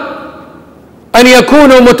خاء أن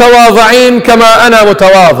يكونوا متواضعين كما أنا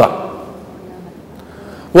متواضع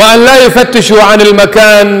وأن لا يفتشوا عن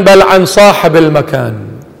المكان بل عن صاحب المكان.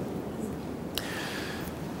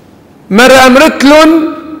 مرة أمرت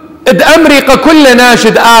لهم إد أمريكا كل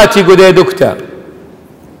ناشد آتي قدي دكتا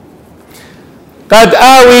قد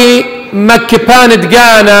آوي مكبانت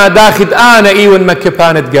قانا داخد آنا إيون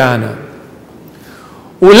مكبانت قانا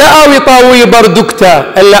ولا آوي طاوي بر دكتا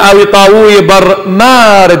إلا آوي طاوي بر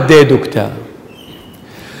ما ردي دكتا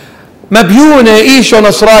مبيونة إيشو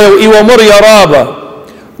نصرايا وإيوة مريا رابا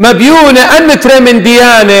مبيونة أن ترى من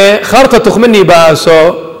ديانة خرطة تخمني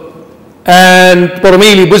باسو أن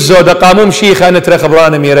برميلي بزو دقامو مشيخة أن ترى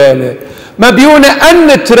خبرانة ميريلي مبيونة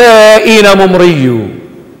أن ترى إينا ممريو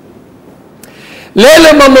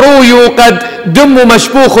ليلة ممرويو قد دمو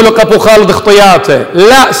مشبوخ لقبو خالد اخطياته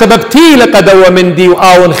لا سبب تيلة قدوة من دي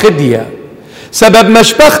وآون خدية سبب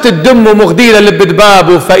مشبخت الدمو مغديلة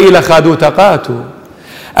لبدبابو فإلى خادو تقاتو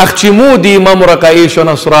أختي مودي ممرقة إيشو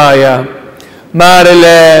نصرايا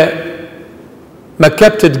مارلة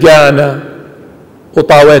مكبت تقانا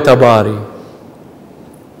وطاويت باري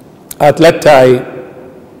أتلتاي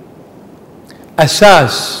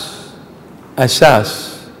أساس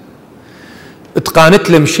اتقانت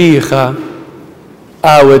لمشيخة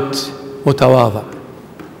آوت متواضع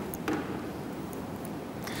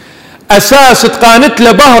أساس اتقانت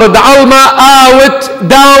لبهر دعلمة آوت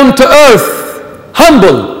down to earth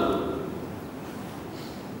humble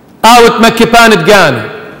آوت مكبانت قانا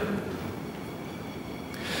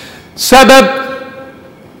سبب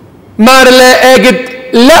مارلا اجد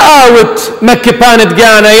لا آوت مكبانت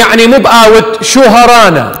قانا يعني مو بآوت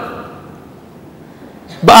شهرانا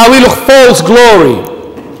بآويلخ فولس جلوري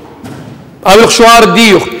آويلخ شهار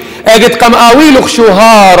ديوخ اجد قم آويلخ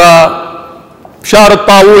شهارة بشار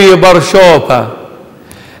الطاوية برشوبة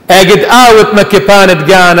اجد آوت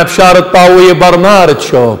مكبانت قانا بشار الطاوية برنارت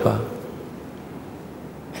شوبة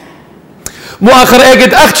مؤخر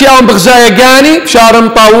اجد اختي اون بغزايا قاني بشار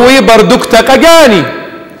مطاوية بردكتك قاني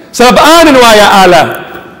سبب آن نوايا آلاء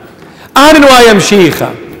آن نوايا مشيخة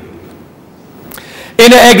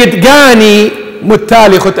إنا اجد قاني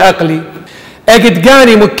متالي خت أقلي اجد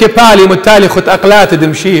قاني مكبالي متالي خت أقلات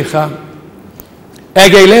دمشيخة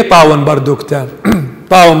اجي لي طاون بردكتا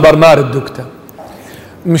طاون برمار الدكتا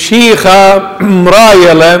مشيخة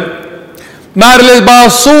مرايلة مارل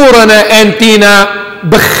باصورنا انتينا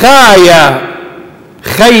بخايا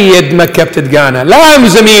خيد مكبت قانا لا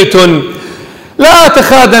مزميتن لا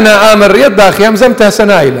تخادنا آمر يد أخي أمزمتها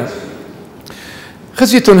سنايلة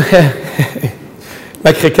خزيتن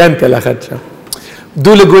لك خكنت لأخدشا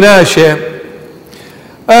دول قناشة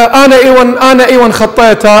أنا إيوان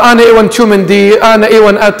خطيتها أنا إيوان شومندي أنا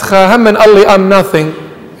إيوان أدخى هم من الله I'm nothing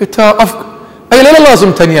أي لا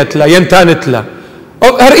لازم تنيت لا ينتانت لا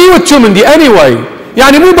هر إيوان شومندي anyway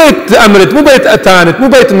يعني مو بيت أمرت، مو بيت أتانت، مو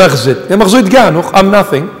بيت مغزت، يعني مغزو يتقانخ I'm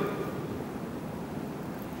nothing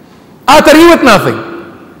آتريوت nothing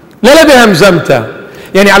لا بهم زمته،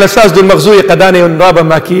 يعني على أساس دول مغزوية قداني ونرابة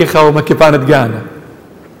ماكيخة ومكيبان تقانا.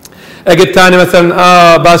 أجد تاني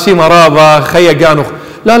مثلا باسي مرابة خيا قانخ،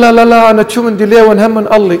 لا لا لا لا أنا تشو من دي ليه ونهم من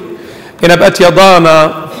الله هنا بقت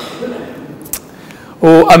يضانا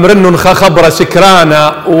وأمرنن خبرة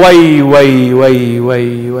سكرانة وي وي وي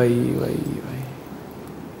وي وي وي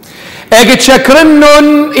اجد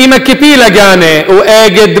شكرنن يمكبي لقاني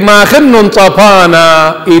واجد ما خنن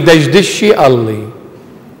طبانا يدشدشي الله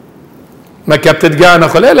ما كبت قانا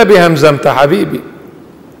خليلة بهم زمته حبيبي.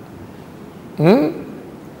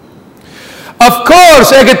 of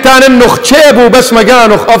course اجد تان نخ تشيبو بس ما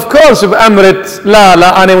قانخ of course بأمرت لا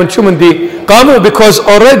لا أنا ونشو من دي قاموا because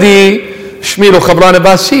already شميلو خبرانة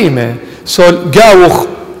باسيمة so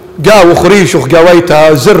قاوخ ريشوخ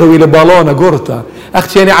قاويتا زروي لبالونة قرطة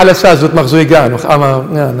أختي يعني على أساس دوت مغزوي قانوخ أما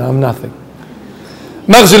I'm nothing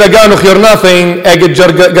مغزي لقانوخ you're nothing أجد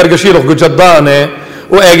قرقشيلوخ قجدانة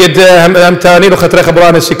وأجد همتانيلو خطري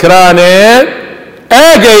خبرانة سكرانة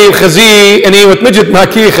أجي خزي إني وتمجد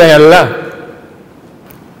ماكيخة يلا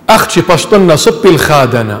أختي بشطنا صبي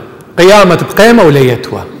الخادنة قيامة بقيمة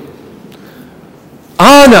وليتوا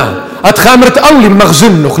أنا أتخامرت أولي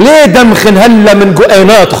مغزنخ ليه دمخن هلا من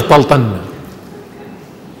قوينات خبلطنا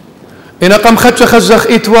إنا قام خدش خزخ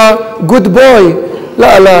إتوا good boy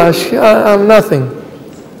لا لا I'm nothing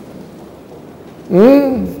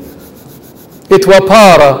إتوا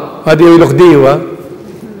بارا هذه يلوخ ديوة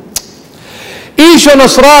إيشو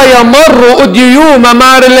نصرايا مروا أديوما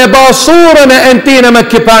مار اللي باصورنا أنتينا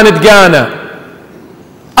مكبان تقانا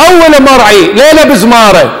أول مرعي ليلة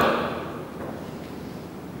بزمارة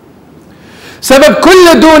سبب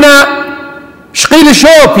كل دون شقيل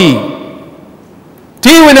شوبي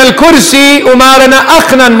تيون الكرسي ومارنا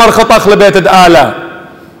أخنا مرخط أخل بيت دآلا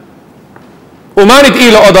وما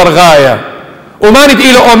ندقيله أدرغاية وما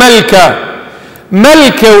ندقيله أملكة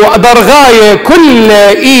ملكة وأدرغاية كل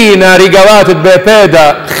إينا رقوات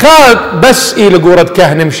بيبيدا خاد بس إلى قورة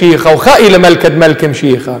كهن مشيخة وخا إلى ملكة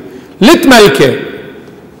مشيخة لت ملكة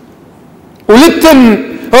ولتن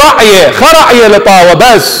رعية خرعية لطاوة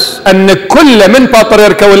بس أن كل من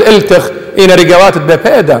بطريركة والإلتخ إينا رقوات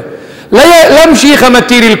بيبيدا لا مشيخة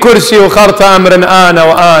متيري الكرسي وخرط أمر أنا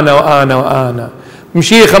وأنا وأنا وأنا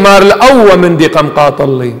مشيخة مار الأول من دي قم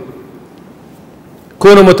قاطلي.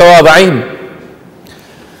 كونوا متواضعين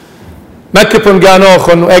مكبون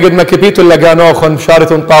قانوخن وأجد مكبيتو اللي قانوخن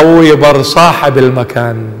شارة طاوية بر صاحب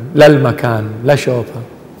المكان للمكان لا شوفها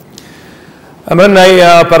أمرنا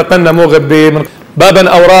هي فرقنا موغب بابا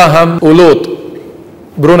أوراهم ولوط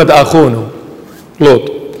برونة أخونه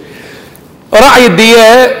لوط رعي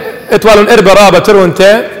الدية اتوالون إربا رابا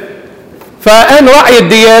ترونته فإن رعي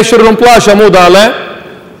الدية شرلون بلاشة مو ضالة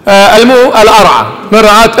الأرعى من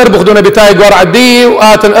رعات إربخ دون بتاي قوار الدية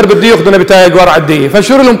وآتن إرب الدية خدون بتاي قوار الدية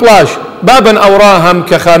فشرلون بلاش بابا أوراهم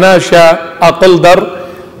كخناشة أقلدر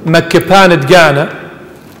مكبان تقانا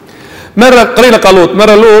مرة قرينة قلوط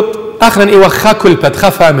مرة لوط أخنا إيوخا كلبت خا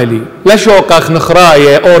فاميلي لا شوق أخ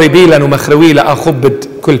نخراية أوري بيلا ومخرويلة أخبت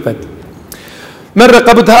كلبت مرة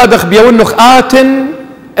قبض هادخ بيونخ آتن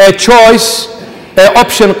تشويس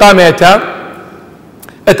اوبشن قامتها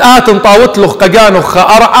اتآتن طاوتلخ قجانخ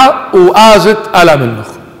أرعى وآزت ألا منخ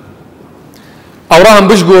أوراهم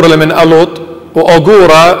بشقور لمن ألوط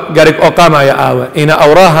وأقورا قريق أقاما يا آوة إنا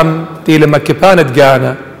أوراهم تي لما كبانت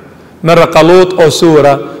قانا مرة قلوط أو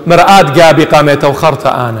سورة مرة آت قابي قامتها وخرت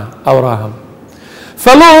أنا أوراهم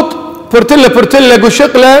فلوط برتلة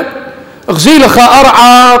قشقلة غزيل خا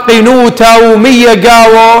أرعى قينوتا ومية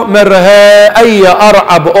قاوة مرها أي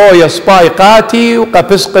أرعى بأويا سبايقاتي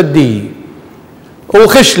وقبس قدي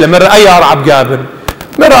وخشلة مرة أي أرعى بقابل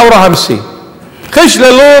مرة أوراها مسي خشلة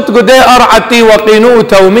لوط قدي أرعتي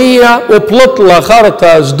وقينوتا ومية وبلطلة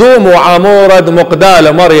خرطة زدوم وعمورة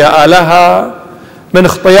مقدالة مريا آلها من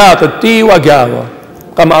اختياط التي وقاوة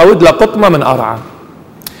قام أود لقطمة من أرعى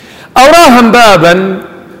أوراهم بابا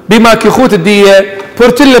بما كيخوت الدية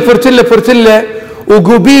برتلة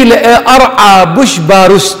وقبيلة أرعى بش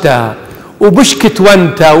باروستا وبش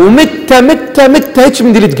كتونتا ومتى هيك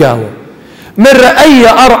من دي تقاوة مرة أي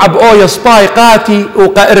أرعى بأويا سبايقاتي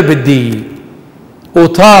وقارب الدي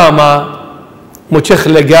وطاما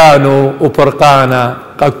مشخلقانو وبرقانا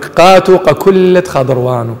قاتو قكلت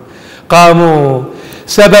خضروانو قاموا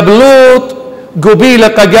سبب لوط قبيلة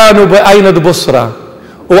قانو بأين بصرة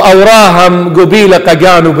وأوراهم قبيلة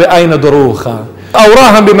قانو بأين دروخة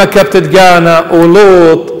أوراهم بمكبتة تقانا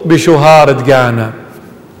ولوط بشهارة تقانا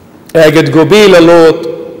قد قبيلة لوط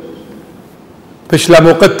بش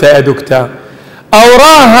لموقتها أدوكتا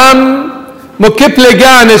أوراهم مكب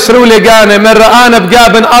لقاني سرو لقاني من رآنا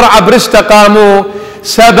بقابن أرعى برست قامو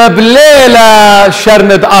سبب ليلة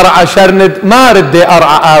شرند أرعى شرند ما ردي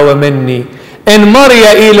أرعى آوى مني إن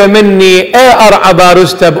مريا إلى مني إيه أرعى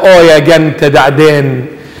بارست بأويا جنت دعدين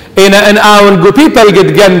إن آون قو بيبل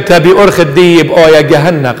قد جنت بأرخ الدي بأويا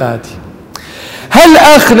جهنقاتي هل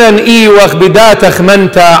أخنن إيوخ بداتخ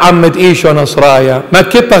منتا عمد إيشو نصرايا ما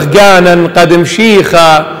كبخ جانا قدم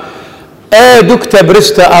شيخا ايه دكتا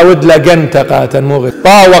برستا اود لجنتا قاتا مغت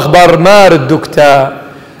طاوخ بر مار الدكتا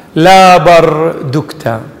لا بر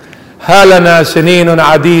دكتا ها لنا سنين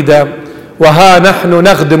عديدة وها نحن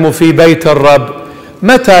نخدم في بيت الرب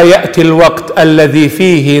متى يأتي الوقت الذي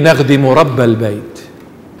فيه نخدم رب البيت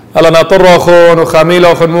هلا ناطر أخون وخاميل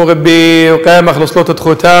أخون مغبي وقيمة خلصلوت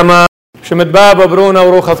ختامة شمت باب برونا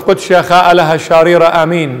وروخة قدش خاء لها الشاريرة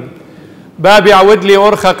آمين بابي عود لي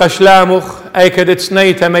أرخى قشلامخ أيكد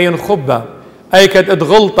تسنيت مين خبة أيكد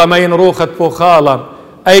اتغلطة مين روخة بوخالة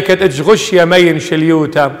أيكد اتشغشية مين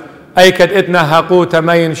شليوتة أيكد اتنهقوتة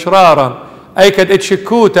مين شرارة أيكد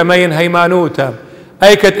اتشكوتة مين هيمانوتة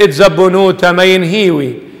أيكد اتزبنوتة مين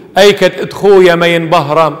هيوي أيكد اتخوية مين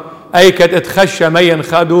بهرة أيكد اتخشة مين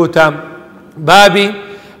خادوتة بابي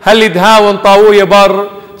هل يدهاون طاوية بر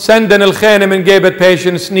سندن الخينة من جيبة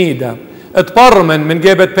بيشن سنيدة اتبرمن من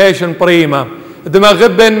جيبة بيشن بريمة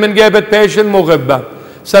دمغبن من جيبة بيشن مغبة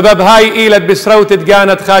سبب هاي إيلت بسروت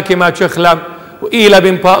تقانت خاكي ما تشخلة وإيلة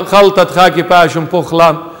بخلطة خاكي باشن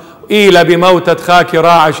بخلة وإيلة بموتة خاكي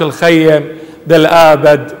راعش الخيم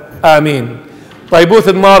دالآبد آمين طيبوث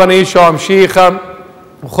دمارن إيشو مشيخة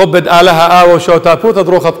وخبد آلها آوو شو تابوث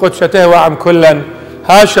دروخة قدشته وعم كلا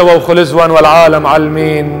هاشوا وخلزوان والعالم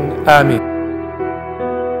علمين آمين.